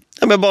basketplanen?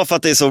 Ja, men bara för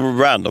att det är så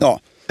random. Ja.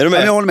 Är du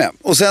med? Ja, jag håller med.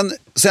 Och sen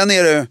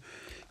är det...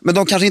 Men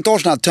de kanske inte har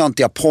såna här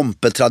töntiga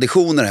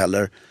pompeltraditioner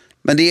heller.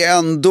 Men det är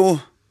ändå...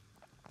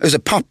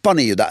 Pappan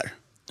är ju där.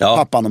 Ja.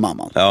 Pappan och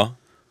mamman. Ja.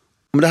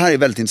 Men det här är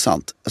väldigt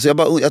intressant.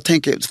 Alltså jag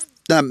tänker,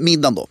 den här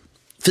middagen då.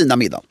 Fina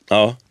middagen.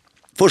 Ja.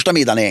 Första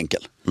middagen är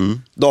enkel.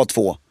 Dag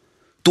 2.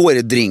 Då är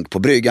det drink på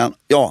bryggan.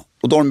 Ja,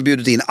 och då har de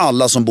bjudit in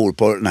alla som bor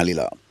på den här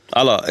lilla ön.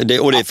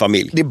 Och det är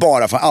familj. Det är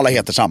bara för alla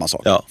heter samma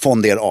sak. Ja.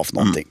 Fonder af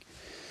någonting.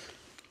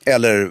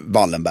 Eller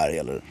Wallenberg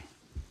eller...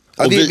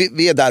 Ja,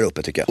 vi är där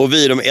uppe tycker jag. Och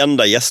vi är de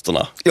enda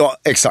gästerna. Ja,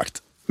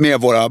 exakt.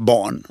 Med våra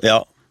barn.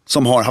 Ja.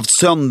 Som har haft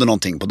sönder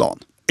någonting på dagen.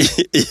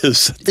 I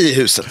huset. I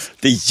huset.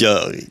 Det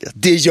gör inget.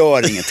 Det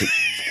gör ingenting.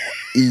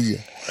 I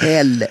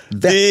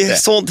helvete.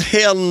 Sånt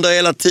händer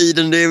hela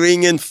tiden. Det är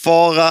ingen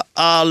fara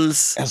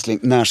alls. Älskling,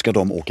 när ska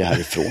de åka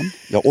härifrån?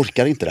 Jag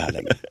orkar inte det här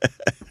längre.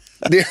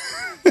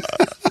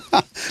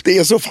 Det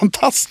är så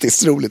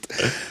fantastiskt roligt.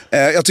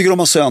 Jag tycker de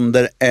har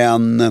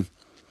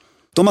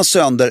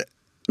sönder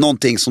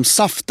någonting som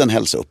saften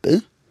hälls upp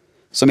i.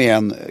 Som är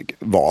en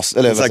vas,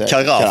 eller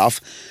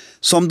karaff.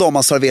 Som de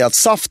har serverat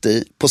saft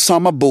i på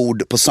samma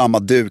bord, på samma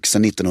duk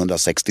sedan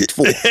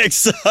 1962.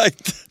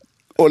 Exakt.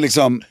 Och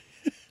liksom,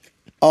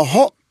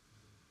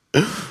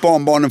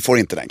 barnbarnen får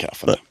inte den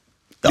karaffen.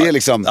 Ja. Det är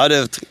liksom det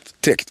är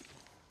tryggt.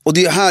 Och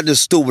det är här det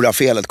stora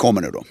felet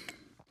kommer nu då.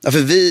 Ja, för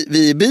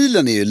vi i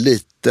bilen är ju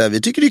lite,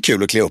 vi tycker det är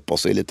kul att klä upp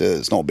oss och är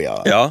lite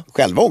snobbiga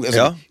själva.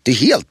 Alltså, det är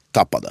helt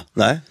tappade.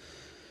 Nej.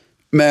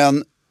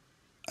 Men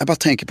jag bara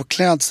tänker på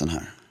klädseln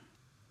här.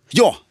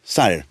 Ja,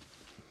 så här är det.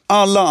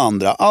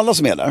 Alla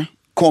som är där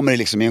kommer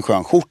liksom i en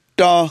skön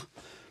skjorta.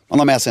 Man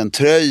har med sig en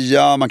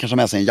tröja, man kanske har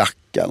med sig en jacka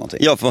eller någonting.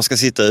 Ja, för man ska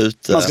sitta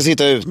ute. Man ska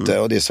sitta ute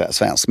och det är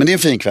svenskt. Men det är en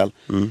fin kväll.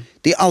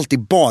 Det är alltid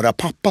bara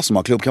pappa som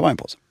har klubbkavajen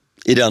på sig.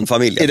 I den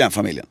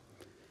familjen.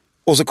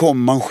 Och så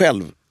kommer man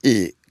själv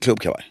i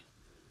klubbkavaj.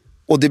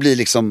 Och det blir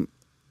liksom...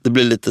 Det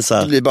blir lite så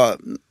här... Det blir bara...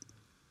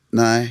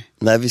 Nej,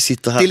 vi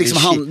sitter här. Det är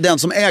liksom den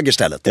som äger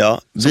stället.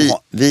 Ja,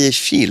 vi är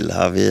chill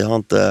här. Vi har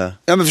inte...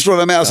 Ja, men förstår du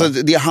vad jag menar? Alltså,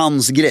 det är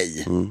hans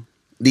grej.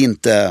 Det är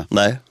inte...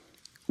 Nej.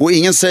 Och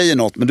ingen säger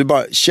något, men du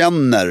bara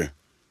känner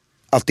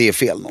att det är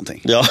fel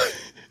någonting. Ja.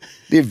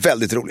 Det är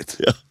väldigt roligt.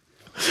 Ja.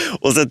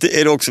 Och sen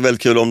är det också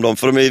väldigt kul om dem,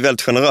 för de är ju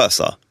väldigt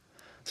generösa.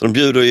 Så de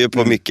bjuder ju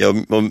på mycket och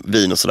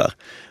vin och sådär.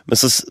 Men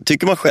så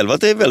tycker man själv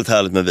att det är väldigt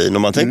härligt med vin.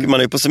 Och man tänker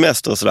man är på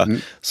semester och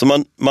sådär.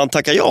 Så man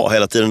tackar ja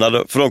hela tiden.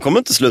 För de kommer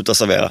inte sluta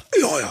servera.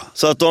 Ja.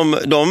 Så att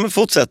de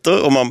fortsätter.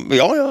 Och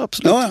ja,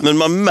 absolut. Ja. Men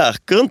man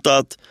märker inte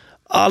att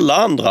alla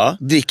andra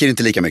dricker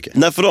inte lika mycket.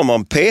 Nej, för de har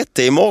en PT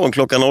imorgon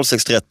klockan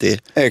 06.30.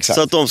 Exakt.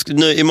 Så att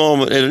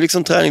imorgon är det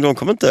liksom träning. De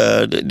kommer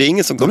inte, det är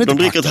ingen som kommer. De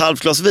dricker ett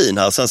halvt glas vin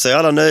här. Sen säger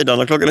alla nöjda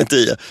när klockan är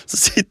 10. Så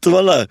sitter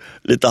man där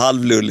lite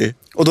halvlullig.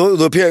 Och då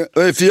vad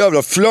är för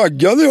jävla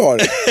flagga ni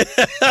har?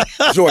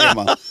 Frågar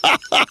man.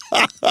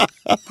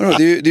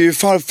 Det är ju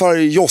farfar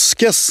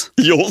Joskes.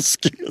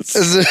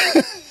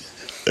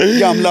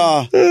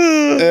 Gamla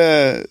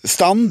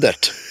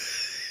standard.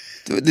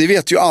 Det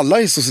vet ju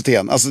alla i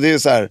societeten. Alltså det är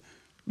så här,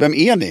 vem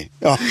är ni?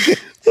 Ja.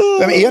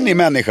 Vem är ni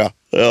människa?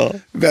 Ja.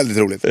 Väldigt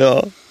roligt.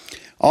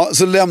 Ja,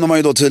 så lämnar man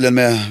ju då tydligen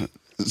med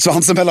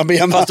svansen mellan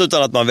benen. Fast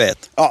utan att man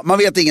vet. Ja, man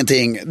vet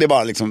ingenting. Det är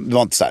bara liksom, det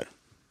var inte så här.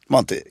 Det var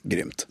inte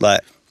grymt. Nej.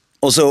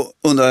 Och så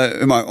undrar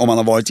jag om man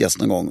har varit gäst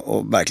någon gång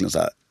och verkligen så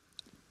här,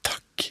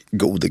 tack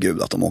gode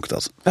gud att de åkte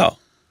alltså. Ja.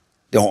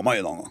 Det har man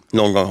ju någon gång.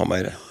 Någon gång har man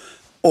ju det.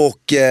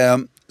 Och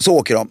så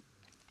åker de.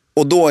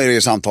 Och då är det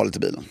ju samtalet i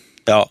bilen.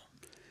 Ja.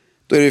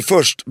 Då är det ju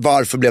först,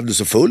 varför blev du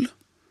så full?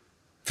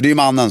 För det är ju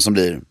mannen som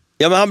blir...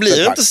 Ja, men han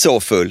blir inte så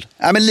full.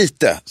 Nej, men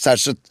lite.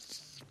 Särskilt,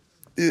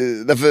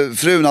 därför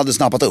frun hade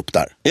snappat upp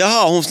där.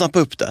 Jaha, hon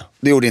snappade upp det.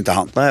 Det gjorde inte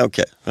han. Nej,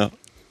 okej. Ja,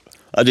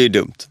 det är ju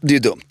dumt. Det är ju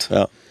dumt.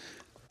 Ja.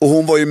 Och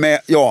hon var ju med,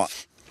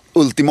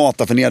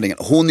 ultimata förnedringen.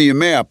 Hon är ju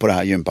med på det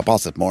här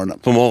gympapasset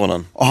på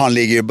morgonen. Och han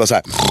ligger ju bara så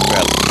här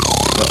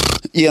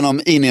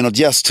in i något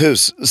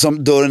gästhus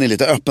som dörren är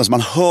lite öppen så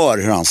man hör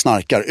hur han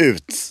snarkar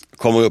ut.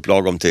 Kommer upp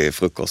lagom till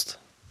frukost.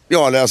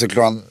 Ja, eller alltså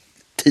klockan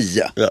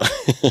 10. Ja.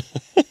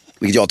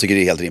 Vilket jag tycker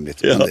är helt rimligt.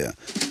 Ja. Men det...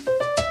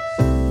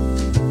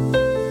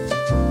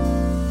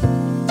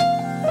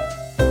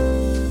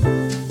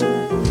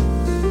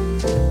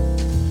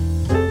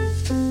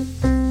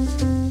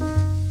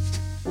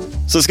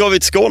 Så ska vi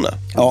till Skåne.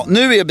 Ja,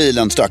 nu är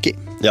bilen stökig.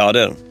 Ja,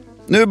 det är den.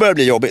 Nu börjar det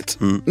bli jobbigt.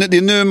 Det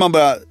är nu man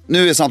börjar...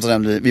 Nu är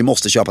samtalsämnet vi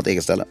måste köpa ett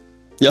eget ställe.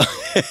 Ja.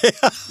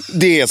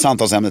 Det är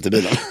samtalsämnet i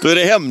bilen. Då är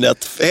det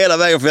Hemnet hela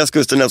vägen från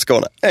västkusten ner till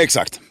Skåne.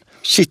 Exakt.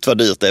 Shit vad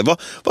dyrt det är.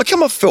 Vad kan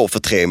man få för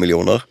 3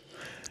 miljoner?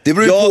 Det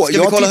beror ju på.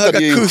 Ska vi kolla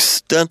Höga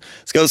Kusten?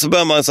 Så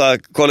börjar man så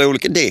här, kolla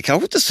olika... Det är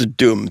kanske inte så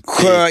dumt.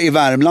 Sjö i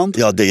Värmland.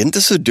 Ja, det är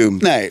inte så dumt.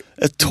 Nej.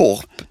 Ett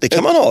torp. Det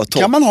kan man ha.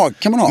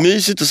 Kan man ha.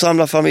 Mysigt att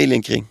samla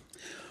familjen kring.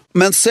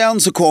 Men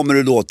sen så kommer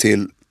du då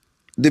till...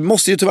 Det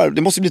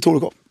måste bli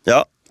Torekov.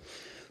 Ja.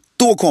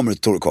 Då kommer du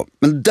till Torekov.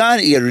 Men där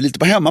är du lite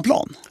på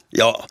hemmaplan.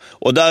 Ja,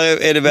 och där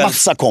är det väl...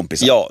 Massa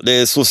kompisar. Ja, det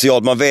är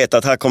socialt. Man vet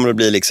att här kommer det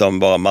bli liksom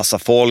bara massa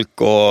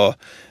folk och...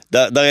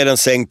 Där är det en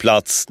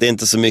sängplats, det är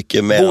inte så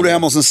mycket mer. Bor du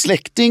hemma hos en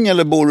släkting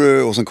eller bor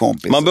du hos en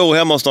kompis? Man bor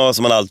hemma hos några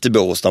som man alltid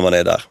bor hos när man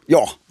är där.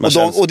 Ja,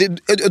 och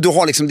du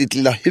har liksom ditt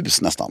lilla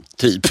hus nästan.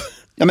 Typ.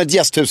 Ja, men ett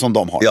gästhus som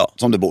de har, ja.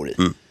 Som du bor i.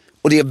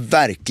 Och det är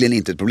verkligen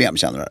inte ett problem,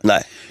 känner du?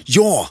 Nej.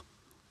 Ja,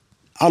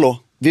 hallå,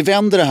 vi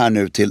vänder det här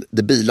nu till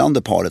det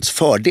bilande parets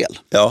fördel.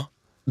 Ja.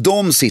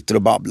 De sitter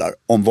och babblar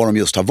om vad de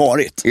just har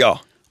varit. Ja.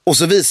 Och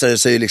så visar det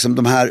sig liksom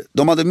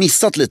de hade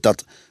missat lite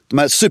att de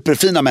här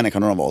superfina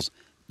människorna de var hos,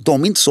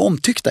 de är inte så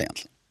omtyckta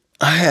egentligen.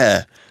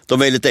 Nej,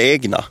 de är lite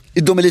egna.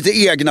 De är lite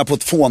egna på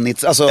ett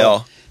fånigt, alltså,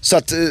 ja.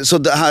 Så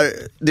det här,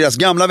 deras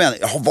gamla vänner,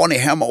 var ni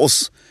hemma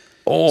hos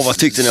vad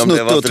tyckte ni om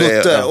Snutte det? Och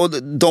Tutte, ja.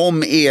 Och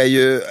de är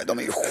ju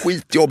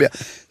skitjobbiga.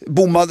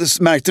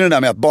 Märkte ni det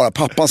där med att bara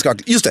pappan ska...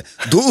 Just det,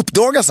 då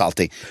uppdagas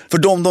allting. För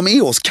de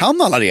är hos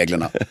kan alla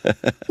reglerna.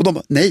 Och de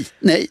bara, nej.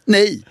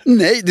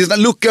 Det är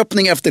sån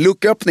lucköppning efter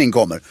lucköppning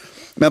kommer.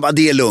 Men bara,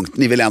 det är lugnt,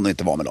 ni vill ändå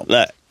inte vara med dem.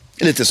 Nej.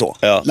 Lite så,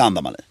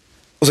 landar man i.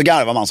 Och så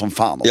garvar man som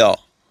fan. Ja.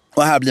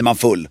 Och här blir man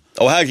full.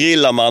 Och här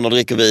grillar man och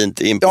dricker vin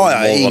in på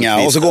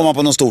och så går man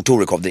på någon stor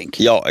Torekov-drink.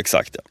 Ja,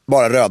 exakt. Ja.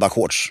 Bara röda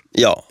shorts.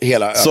 Ja,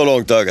 så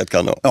långt ögat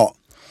kan nå. Ja.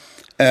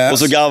 Och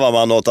så garvar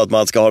man åt att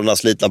man ska ha den här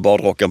slitna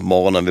badrocken på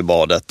morgonen vid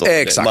badet. Och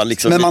exakt, man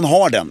liksom, men man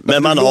har den.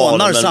 Men man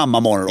lånar samma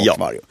morgonrock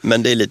varje.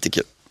 Men det är lite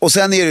kul. Och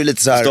sen är det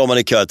lite så här... Står man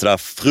i kö till det här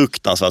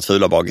fruktansvärt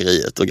fula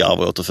bageriet och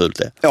garvar åt hur fult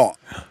det är. Ja,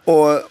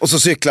 och så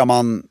cyklar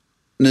man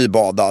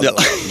nybadad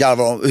och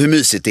garvar hur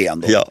mysigt det är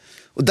ändå. Ja.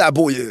 Och där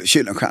bor ju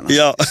Kyllenstierna.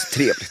 Ja.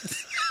 Trevligt.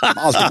 Man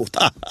har alltid bott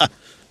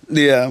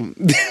där.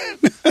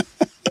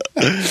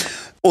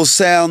 Och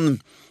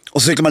sen...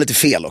 Och så cyklar man lite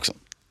fel också.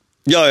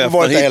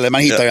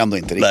 Man hittar ju ändå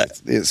inte riktigt. Nej.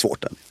 Det är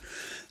svårt.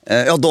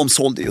 Ja, de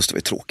sålde just, det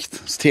var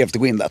tråkigt. Så trevligt att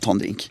gå in där och ta en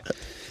drink.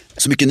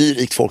 Så mycket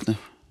nyrikt folk nu.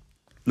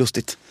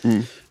 Lustigt.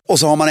 Och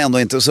så har man ändå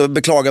inte... Så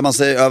beklagar man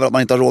sig över att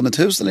man inte har råd med ett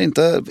hus eller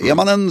inte. Är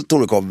man en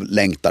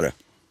Torekov-längtare?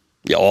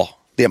 Ja.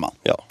 Det är man.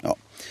 Ja.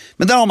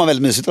 Men där har man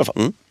väldigt mysigt i alla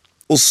fall.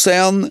 Och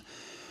sen...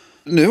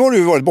 Nu har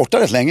du varit borta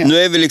rätt länge. Nu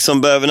är vi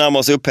börjar vi närma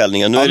oss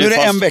upphällningen. Nu är det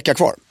en vecka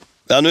kvar.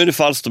 Ja, nu är det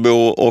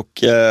Falsterbo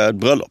och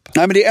bröllop.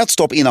 Nej, men det är ett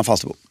stopp innan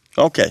Falsterbo.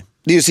 Okej.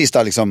 Det är ju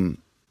sista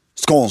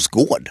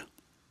Skånsgård.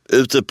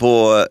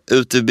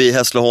 Ute vid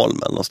Hässleholm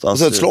eller någonstans. Och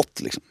så ett slott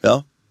liksom.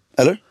 Ja.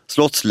 Eller?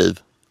 Slottsliv.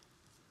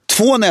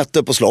 2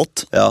 nätter på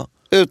slott. Ja.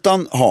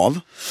 Utan hav.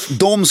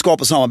 De ska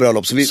på samma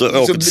bröllop. Så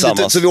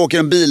vi åker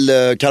en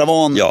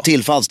bilkaravan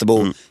till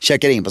Falsterbo.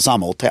 Checkar in på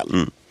samma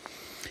hotell.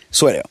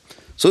 Så är det.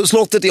 Så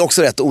slottet är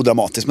också rätt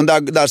odramatiskt. Men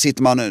där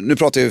sitter man, nu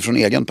pratar jag ju från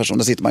egen person,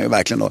 där sitter man ju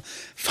verkligen och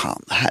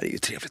fan, det här är ju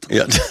trevligt.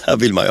 Ja, det här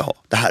vill man ju ha.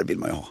 Det här vill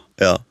man ju ha.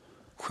 Ja.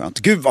 Skönt.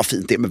 Gud vad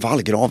fint det är med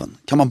vallgraven.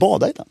 Kan man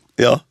bada i den?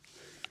 Ja.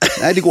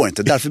 Nej, det går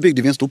inte. Därför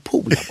byggde vi en stor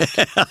pool.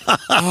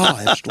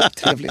 Jag förstår.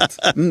 Trevligt.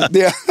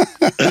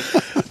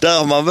 Där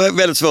har man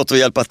väldigt svårt att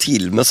hjälpa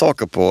till med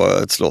saker på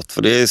ett slott.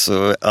 För det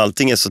är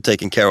allting är så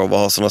taken care of och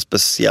har sådana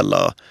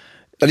speciella...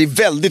 Ja, det är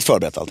väldigt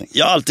förberett allting.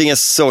 Ja, allting är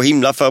så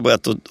himla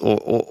förberett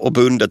och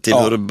bundet till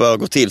hur det bör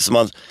gå till. Så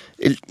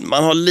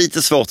man har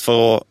lite svårt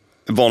för att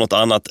vara något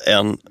annat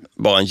än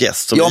bara en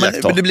gäst som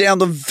men det blir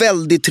ändå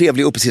väldigt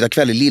trevlig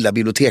uppesittarkväll i lilla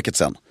biblioteket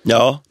sen.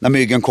 Ja. När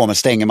myggen kommer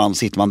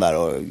sitter man där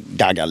och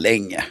gaggar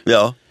länge.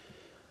 Ja.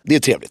 Det är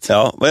trevligt.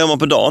 Ja, vad gör man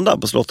på dagen där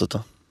på slottet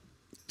då?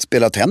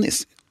 Spela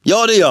tennis.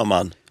 Ja, det gör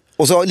man.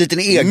 Och så lite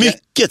egen...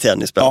 Mycket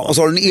tennis spelar man. Och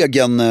så har du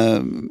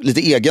en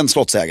lite egen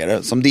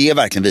slottsägare som det är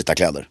verkligen vita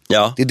kläder.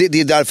 Ja. Det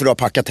är därför du har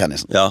packat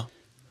tennisen. Ja.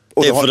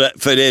 Och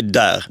för det är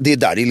där. Det är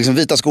där. Det är liksom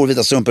vita skor,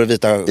 vita strumpor,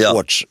 vita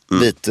shorts,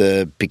 vit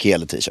piké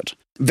eller t-shirt.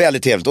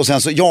 Väldigt trevligt. Och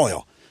sen så,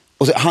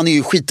 Och så, han är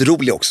ju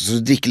skitrolig också. Så du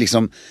dricker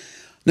liksom...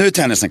 Nu är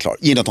tennisen klar.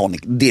 Gin och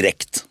tonic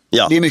direkt.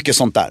 Ja. Det är mycket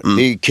sånt där.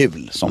 Det är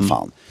kul som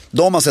fan.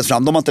 De har sett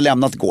fram, de har inte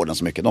lämnat gården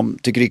så mycket. De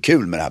tycker det är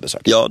kul med det här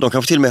besöket. Ja, de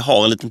kanske till och med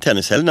har en liten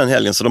tennishelg den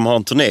helgen så de har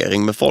en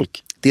turnering med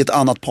folk. Det är ett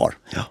annat par.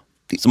 Ja.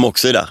 Som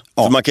också är där.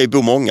 Ja. För man kan ju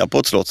bo många på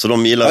ett slott, så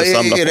de gillar att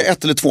samla är det på.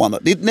 1 eller 2 andra?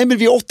 Nej, men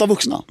vi är 8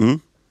 vuxna.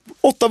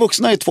 8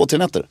 vuxna i 2-3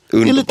 nätter. Det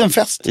är en liten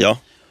fest. Ja.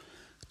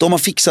 De har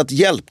fixat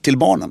hjälp till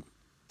barnen.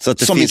 Så att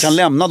det som finns... vi kan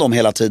lämna dem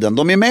hela tiden.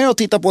 De är med och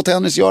tittar på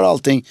tennis, gör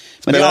allting.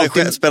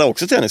 Men Spelar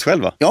också tennis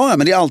själva. Ja,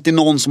 men det är alltid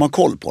någon som har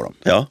koll på dem.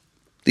 Ja.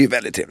 Det är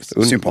väldigt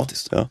trevligt,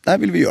 sympatiskt. Ja. Det här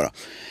vill vi göra.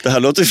 Det här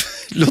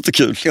låter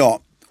kul. Ja,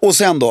 och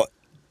sen då,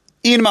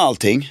 in med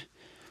allting.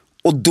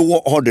 Och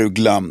då har du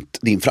glömt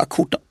din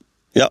frackskjorta.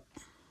 Ja.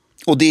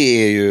 Och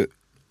det är ju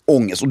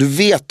ångest. Och du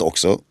vet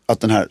också att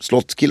den här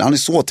slottskillen, han är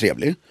så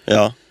trevlig.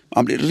 Ja.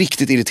 Han blir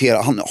riktigt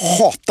irriterad. Han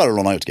hatar att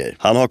låna ut grejer.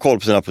 Han har koll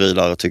på sina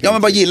prylar. Tycker ja,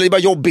 men bara gillar det, är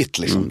bara jobbigt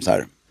liksom. Så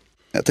här.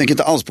 Jag tänker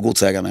inte alls på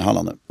godsägarna i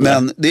Halland.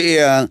 Men det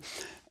är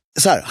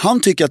så här,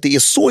 han tycker att det är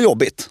så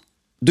jobbigt.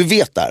 Du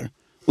vet där.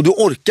 Och du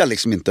orkar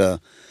liksom inte.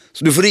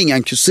 Så du får ringa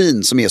en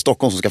kusin som är i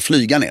Stockholm som ska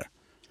flyga ner.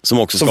 Som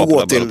också får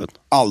gå till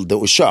Alde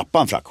och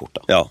köpa en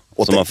frackskjorta. Ja,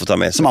 som man får ta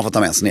med sig. Som man får ta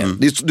med sig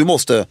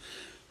ner.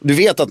 Du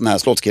vet att den här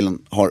slottskillen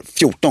har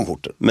 14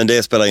 skjortor. Men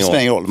det spelar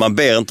ingen roll. Man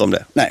ber inte om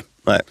det. Nej.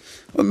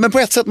 Men på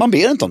ett sätt, man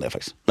ber inte om det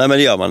faktiskt. Nej, men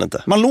det gör man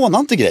inte. Man lånar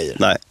inte grejer.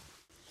 Nej.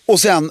 Och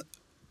sen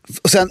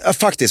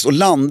faktiskt att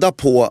landa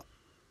på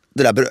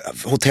det där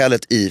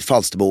hotellet i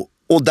Falsterbo.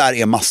 Och där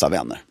är massa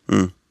vänner.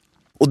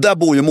 Och där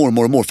bor ju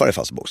mormor och morfar i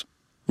Falsterbo också.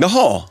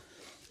 Jaha.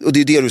 Och det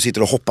är det du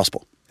sitter och hoppas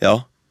på.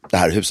 Ja. Det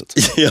här huset.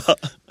 Ja.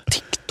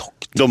 TikTok.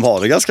 De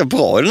har det ganska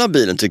bra i den här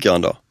bilen tycker jag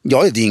ändå.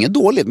 Ja, det är inget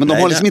dåligt. Men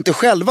de har liksom inte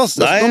själva.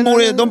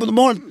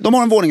 De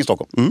har en våning i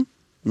Stockholm.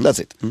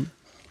 That's it.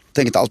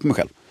 Tänker inte allt på mig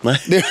själv.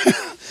 Nej.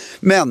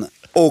 Men,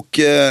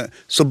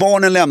 så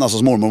barnen lämnas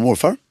hos mormor och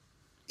morfar.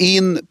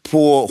 In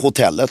på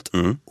hotellet.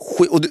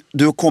 Och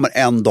du kommer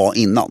en dag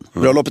innan.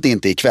 Bröllopet är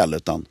inte ikväll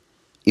utan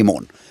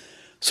imorgon.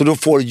 Så då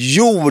får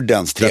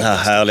jordens trevligaste.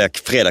 Den här härliga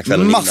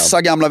fredagskvällen massa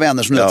innan. Gamla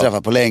vänner som du har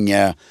träffat på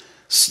länge.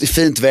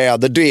 Fint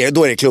väder.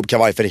 Då är det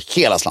klubbkavaj för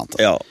hela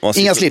slanten. Ja,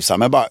 inga slipsar,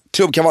 men bara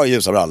klubbkavaj och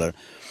ljusa brallor.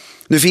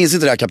 Nu finns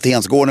inte det här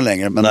kaptensgården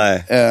längre. Men,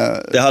 nej,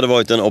 det hade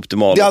varit en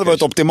optimal. Det hade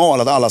varit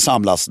optimalt att alla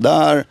samlas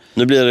där.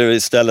 Nu blir det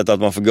istället att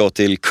man får gå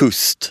till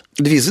kust.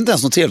 Det finns inte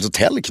ens något trevligt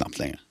hotell knappt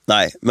längre.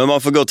 Nej, men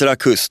man får gå till det här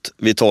kust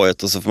vid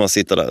torget och så får man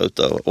sitta där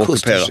ute och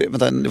ockupera.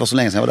 Vänta, det var så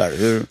länge sedan jag var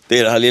där. Det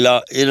är det här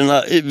lilla,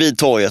 vid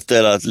torget det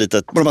är det ett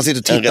litet. Vadå, man sitter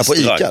och tittar på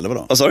Ica eller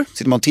vadå? Vad sa du?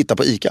 Sitter man och tittar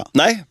på Ica?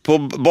 Nej, på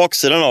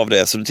baksidan av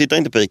det, så du tittar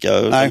inte på Ica,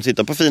 utan du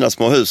tittar på fina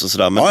små hus och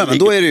sådär. Men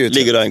då är det ju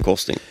ligger där en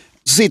korsning.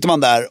 Så sitter man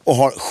där och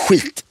har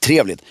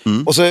skittrevligt.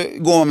 Och så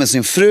går man med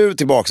sin fru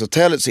tillbaka till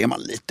hotellet, så är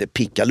man lite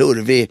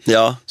pickalurvig.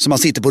 Ja. Så man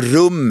sitter på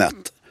rummet.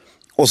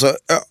 Och så,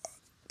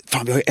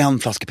 fan vi har ju en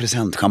flaska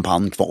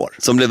presentchampagne kvar.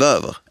 Som blev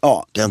över?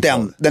 Ja,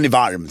 den är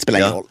varm, spelar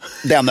ingen roll.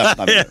 Den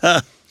öppnar vi.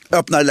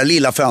 Öppnar det där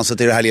lilla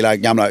fönstret i det här lilla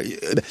gamla,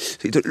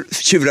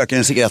 tjuvröker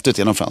en cigarett ut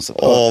genom fönstret.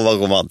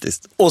 Vad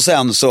romantiskt. Och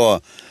sen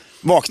så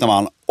vaknar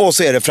man och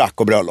så är det frack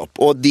och bröllop.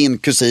 Och din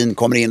kusin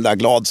kommer in där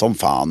glad som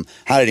fan.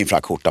 Här är din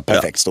frackskjorta,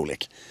 perfekt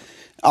storlek.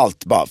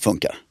 Allt bara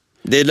funkar.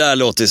 Det där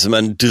låter som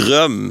en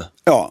dröm.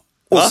 Ja,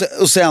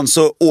 och sen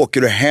så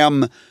åker du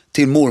hem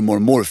till mormor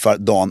och morfar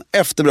dagen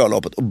efter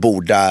bröllopet och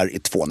bor där i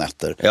 2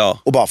 nätter.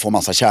 Ja. Och bara får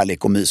massa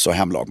kärlek och mys och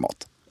hemlagmat.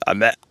 Ja,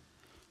 men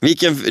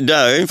det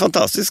här är en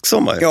fantastisk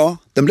sommar. Ja,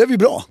 den blev ju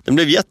bra. Den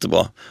blev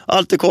jättebra.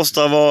 Allt det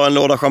kostar var en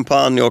låda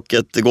champagne och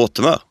ett gott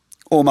humör.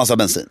 Och massa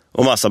bensin.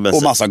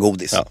 Och massa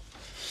godis. Ja.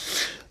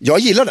 Jag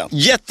gillar den.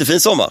 Jättefin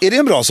sommar. Är det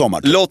en bra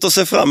sommar? Låt oss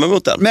se fram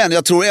emot den. Men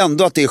jag tror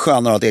ändå att det är skönare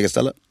att ha ett eget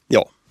ställe.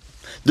 Ja.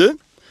 Du?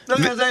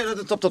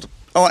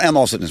 Ja, en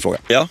avslutningsfråga.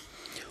 Ja.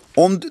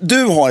 Om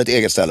du har ett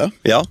eget ställe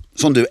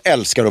som du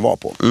älskar att vara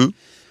på.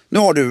 Nu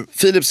har du,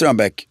 Filip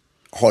Strömbäck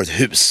har ett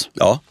hus.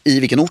 Ja. I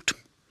vilken ort?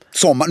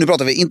 Nu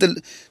pratar vi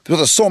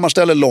pratar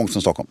sommarställe långt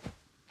från Stockholm.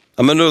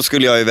 Ja, men då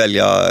skulle jag ju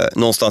välja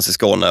någonstans i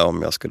Skåne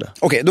om jag skulle.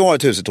 Okej, du har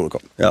ett hus i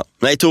Torekov. Ja.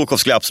 Nej, Torekov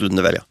skulle jag absolut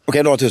inte välja.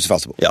 Okej, du har ett hus i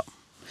Falsterbo. Ja.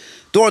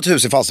 Du har ett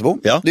hus i Falsterbo.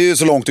 Ja. Det är ju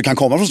så långt du kan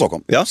komma från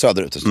Stockholm. Ja.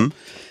 Söderut.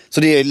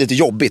 Så det är lite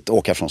jobbigt att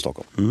åka från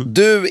Stockholm.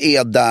 Du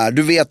är där,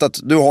 du vet att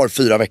du har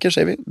 4 veckor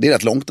säger vi. Det är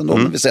rätt långt ändå,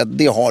 men vi säger att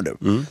det har du.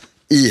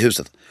 I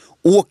huset.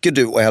 Åker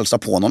du och hälsar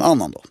på någon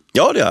annan då?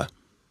 Ja, det är.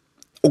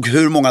 Och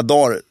hur många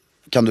dagar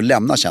kan du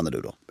lämna känner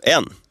du då?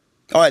 En.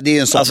 Ja, det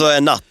är en sån. Alltså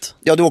en natt.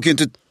 Ja, du åker ju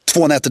inte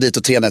 2 nätter dit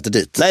och 3 nätter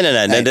dit.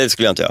 Nej, det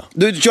skulle jag inte göra.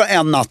 Du kör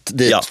en natt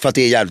dit för att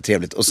det är jävligt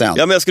trevligt och sen...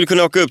 Ja, men jag skulle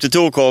kunna åka upp till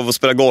Torekov och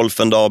spela golf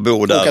en dag och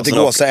bo där. Åka till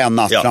Gåsa en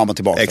natt fram och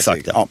tillbaka.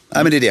 Exakt. Ja,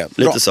 men det är det.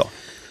 Lite bra. så.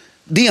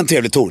 Det är en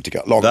trevlig tour tycker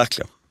jag. Lagom.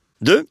 Verkligen.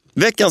 Du,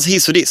 veckans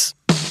hiss och diss.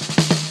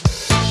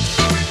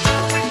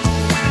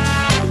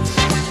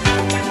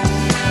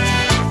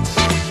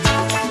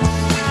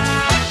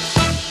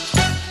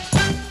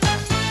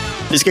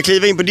 Vi ska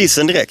kliva in på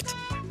dissen direkt.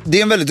 Det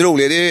är en väldigt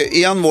rolig, det är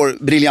igen vår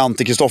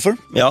briljante Kristoffer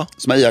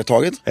som har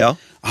iakttagit. Ja.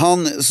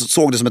 Han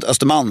såg det som ett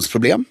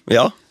Östermalmsproblem.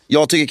 Ja.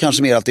 Jag tycker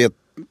kanske mer att det är ett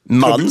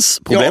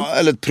mansproblem. Ja,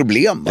 eller ett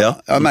problem.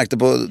 Ja. Jag märkte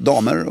på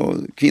damer och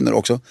kvinnor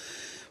också.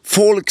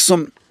 Folk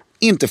som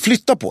inte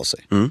flyttar på sig.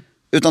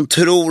 Utan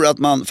tror att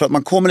för att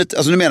man kommer lite,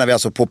 alltså nu menar vi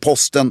alltså på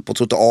posten, på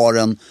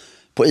trottoaren,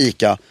 på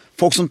Ica.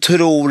 Folk som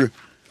tror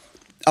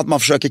att man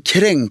försöker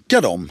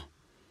kränka dem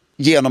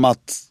genom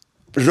att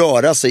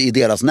röra sig i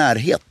deras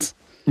närhet.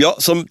 Ja,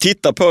 som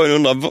tittar på en och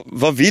undrar,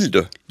 vad vill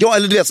du? Ja,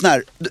 eller du vet sån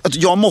här, att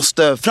jag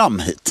måste fram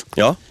hit.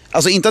 Ja.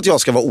 Alltså inte att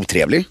jag ska vara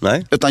otrevlig.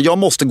 Nej. Utan jag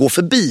måste gå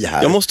förbi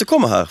här. Jag måste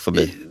komma här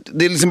förbi.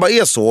 Det liksom bara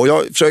är så. Och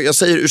jag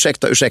säger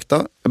ursäkta.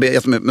 Jag ber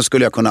jättemycket, men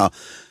skulle jag kunna...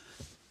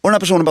 Och den här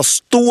personen bara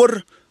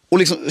står och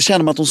liksom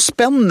känner man att de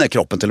spänner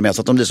kroppen till och med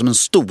så att de blir som en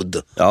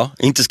stod. Ja,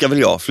 inte ska väl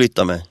jag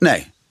flytta mig.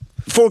 Nej.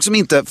 Folk som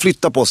inte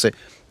flyttar på sig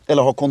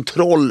eller har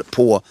kontroll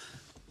på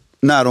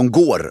när de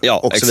går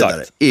och så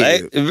vidare.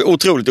 Nej,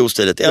 otroligt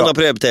ostiligt. Ändra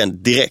på det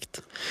beteendet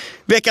direkt.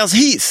 Veckans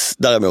hiss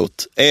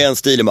däremot är en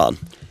stilig man.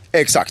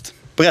 Exakt.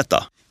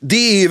 Berätta. Det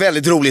är ju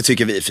väldigt roligt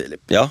tycker vi,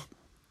 Filip. Ja.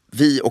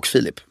 Vi och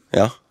Filip.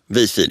 Ja,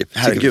 vi Filip.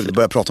 Herregud, jag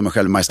börjar prata om mig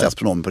själv i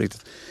majestätspronomen på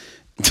riktigt.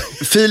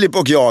 Filip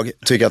och jag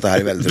tycker att det här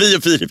är väldigt roligt. Vi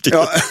och Filip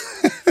tycker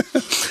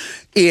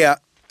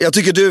jag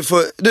tycker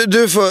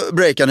du får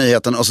breaka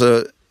nyheten och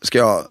så ska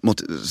jag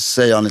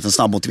säga en liten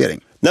snabb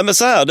motivering. Nej men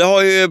så här, det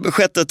har ju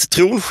skett ett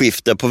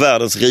tronskifte på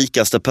världens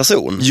rikaste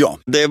person. Ja.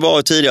 Det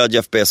var tidigare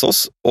Jeff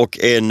Bezos och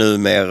är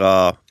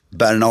numera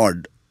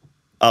Bernard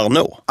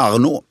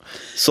Arnault.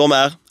 Som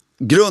är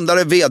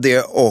grundare,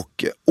 vd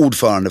och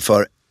ordförande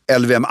för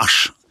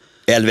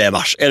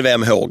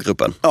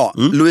LVMH-gruppen. Ja,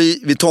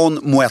 Louis Vuitton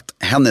Moet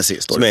Hennessy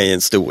står som är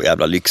en stor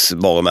jävla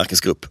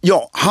lyxvarumärkesgrupp.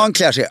 Ja, han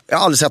klär sig, jag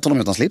har aldrig sett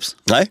honom utan slips.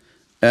 Nej.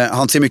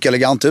 Han ser mycket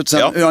elegant ut.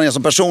 Sen hur han är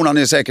som person, han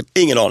är säkert...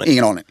 Ingen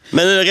aning.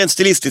 Men rent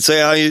stilistiskt så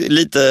är han ju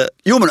lite...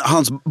 Jo, men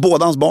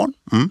båda hans barn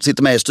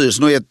sitter med i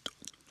styrelsen och är,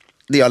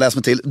 det jag läser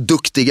mig till,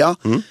 duktiga.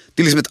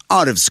 Det är liksom ett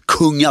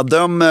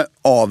arvskungadöme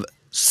av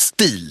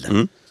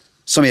stil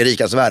som är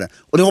rikast i världen.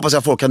 Och det hoppas jag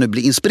att folk kan nu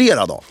bli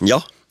inspirerade av.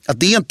 Ja. Att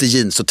det är inte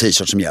jeans och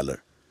t-shirt som gäller.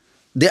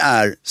 Det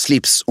är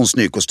slips och en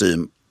snygg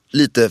kostym,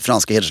 lite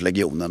franska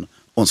hederslegionen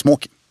och en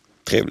smoking.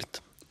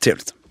 Trevligt.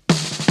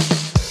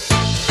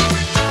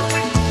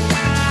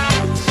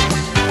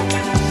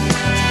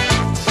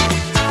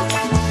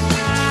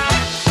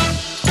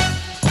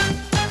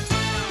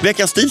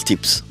 Veckans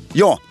stiltips.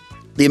 Ja,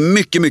 det är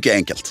mycket, mycket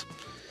enkelt.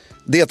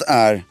 Det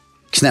är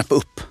knäpp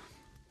upp.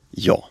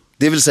 Ja.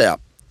 Det vill säga,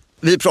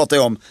 vi pratar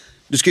ju om,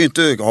 du ska ju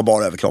inte ha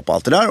bara överkropp och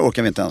allt det där,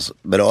 orkar vi inte ens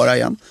beröra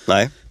igen.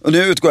 Nej. Och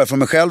nu utgår jag från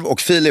mig själv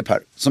och Filip här,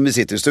 som vi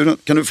sitter i studion.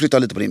 Kan du flytta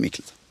lite på din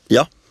mick?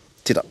 Ja.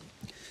 Titta.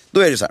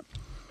 Då är det så här.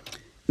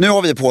 Nu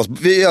har vi på oss,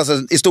 vi är alltså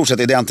i stort sett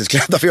identiskt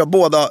klädda, för vi har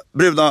båda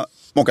bruna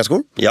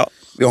mockaskor. Ja.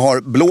 Vi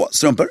har blå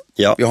strumpor.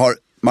 Ja. Vi har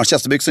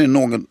manchesterbyxor i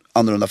någon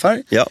annorlunda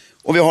färg. Ja.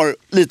 Och vi har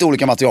lite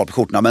olika material på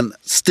skjortorna, men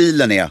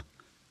stilen är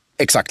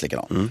exakt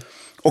likadan.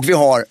 Och vi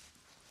har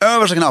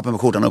översta knappen på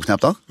skjortan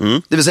uppknäppta.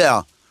 Det vill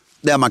säga,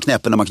 där man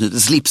knäpper när man knyter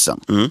slipsen.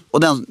 Och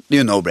den, det är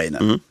ju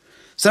no-brainer.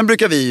 Sen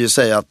brukar vi ju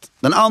säga att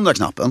den andra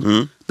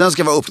knappen, den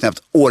ska vara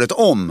uppknäppt året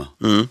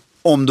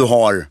om du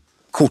har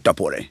skjorta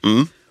på dig.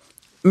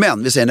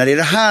 Men vi säger, när det är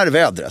det här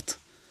vädret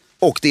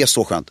och det är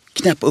så skönt,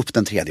 knäppa upp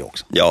den tredje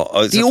också. Ja,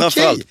 alltså det är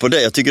framförallt på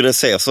det. Jag tycker det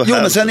ser så här. Jo,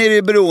 men sen är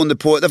det beroende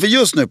på, därför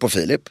just nu på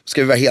Filip,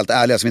 ska vi vara helt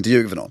ärliga så vi inte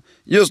ljuger för någon.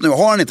 Just nu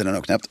har han inte den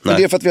uppknäppt. Men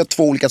det är för att vi har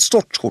två olika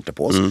sorts skjortor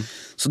på oss.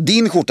 Så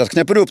din skjorta,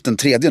 knäpper du upp den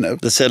tredje nu.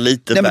 Det ser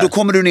lite... Nej, men då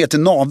kommer du ner till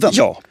naveln.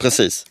 Ja,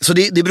 precis. Så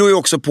det beror ju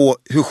också på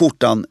hur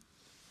skjortan,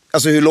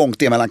 alltså hur långt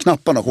det är mellan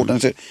knapparna och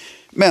skjortan.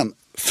 Men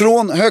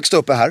från högst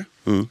uppe här,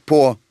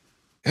 på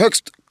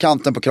högst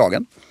kanten på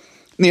kragen,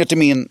 ner till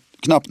min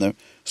knapp nu,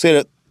 så är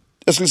det,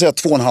 jag skulle säga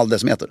 2,5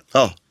 decimeter.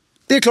 Ja.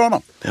 Det klarar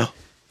man. Ja.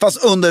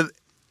 Fast under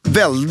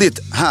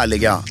väldigt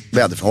härliga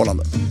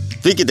väderförhållanden.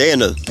 Vilket det är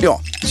nu.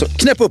 Ja, så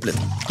knäpp upp lite.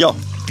 Ja.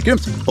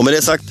 Grymt. Och med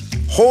det sagt,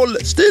 håll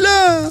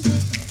stilen!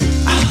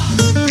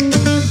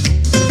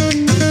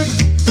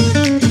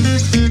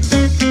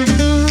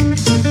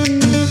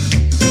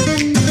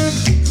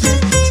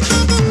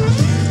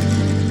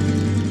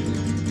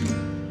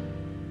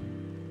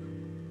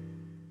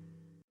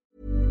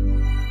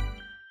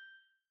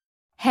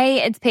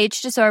 Hey, it's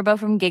Paige DeSorbo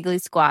from Giggly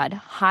Squad.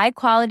 High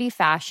quality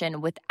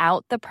fashion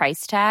without the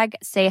price tag.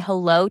 Say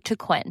hello to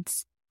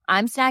Quince.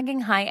 I'm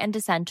snagging high-end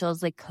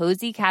essentials like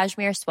cozy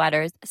cashmere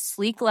sweaters,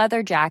 sleek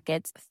leather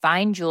jackets,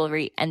 fine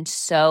jewelry, and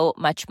so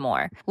much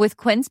more. With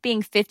Quince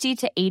being 50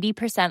 to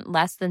 80%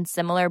 less than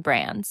similar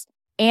brands.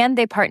 And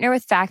they partner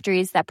with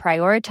factories that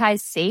prioritize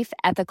safe,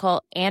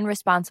 ethical, and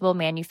responsible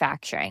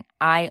manufacturing.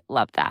 I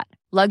love that.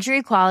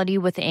 Luxury quality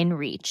within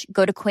reach.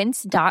 Go to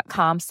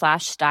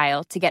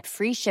quince.com/style to get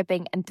free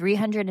shipping and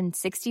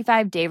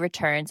 365-day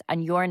returns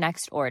on your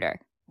next order.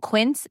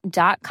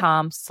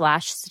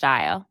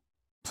 Quince.com/style.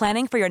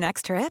 Planning for your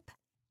next trip?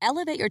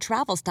 Elevate your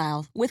travel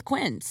style with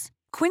Quince.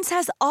 Quince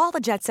has all the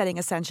jet-setting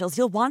essentials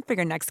you'll want for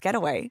your next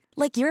getaway,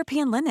 like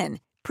European linen,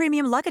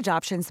 premium luggage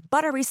options,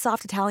 buttery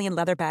soft Italian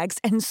leather bags,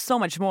 and so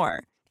much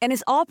more. And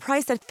is all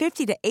priced at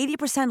 50 to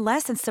 80%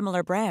 less than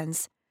similar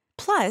brands.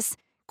 Plus,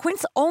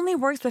 Quince only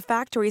works with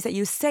factories that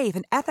use safe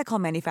and ethical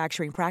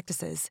manufacturing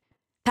practices.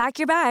 Pack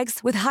your bags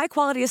with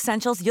high-quality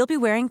essentials you'll be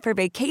wearing for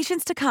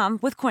vacations to come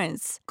with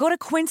Quince. Go to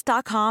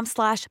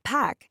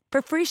quince.com/pack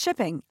for free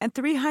shipping and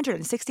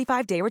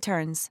 365-day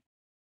returns.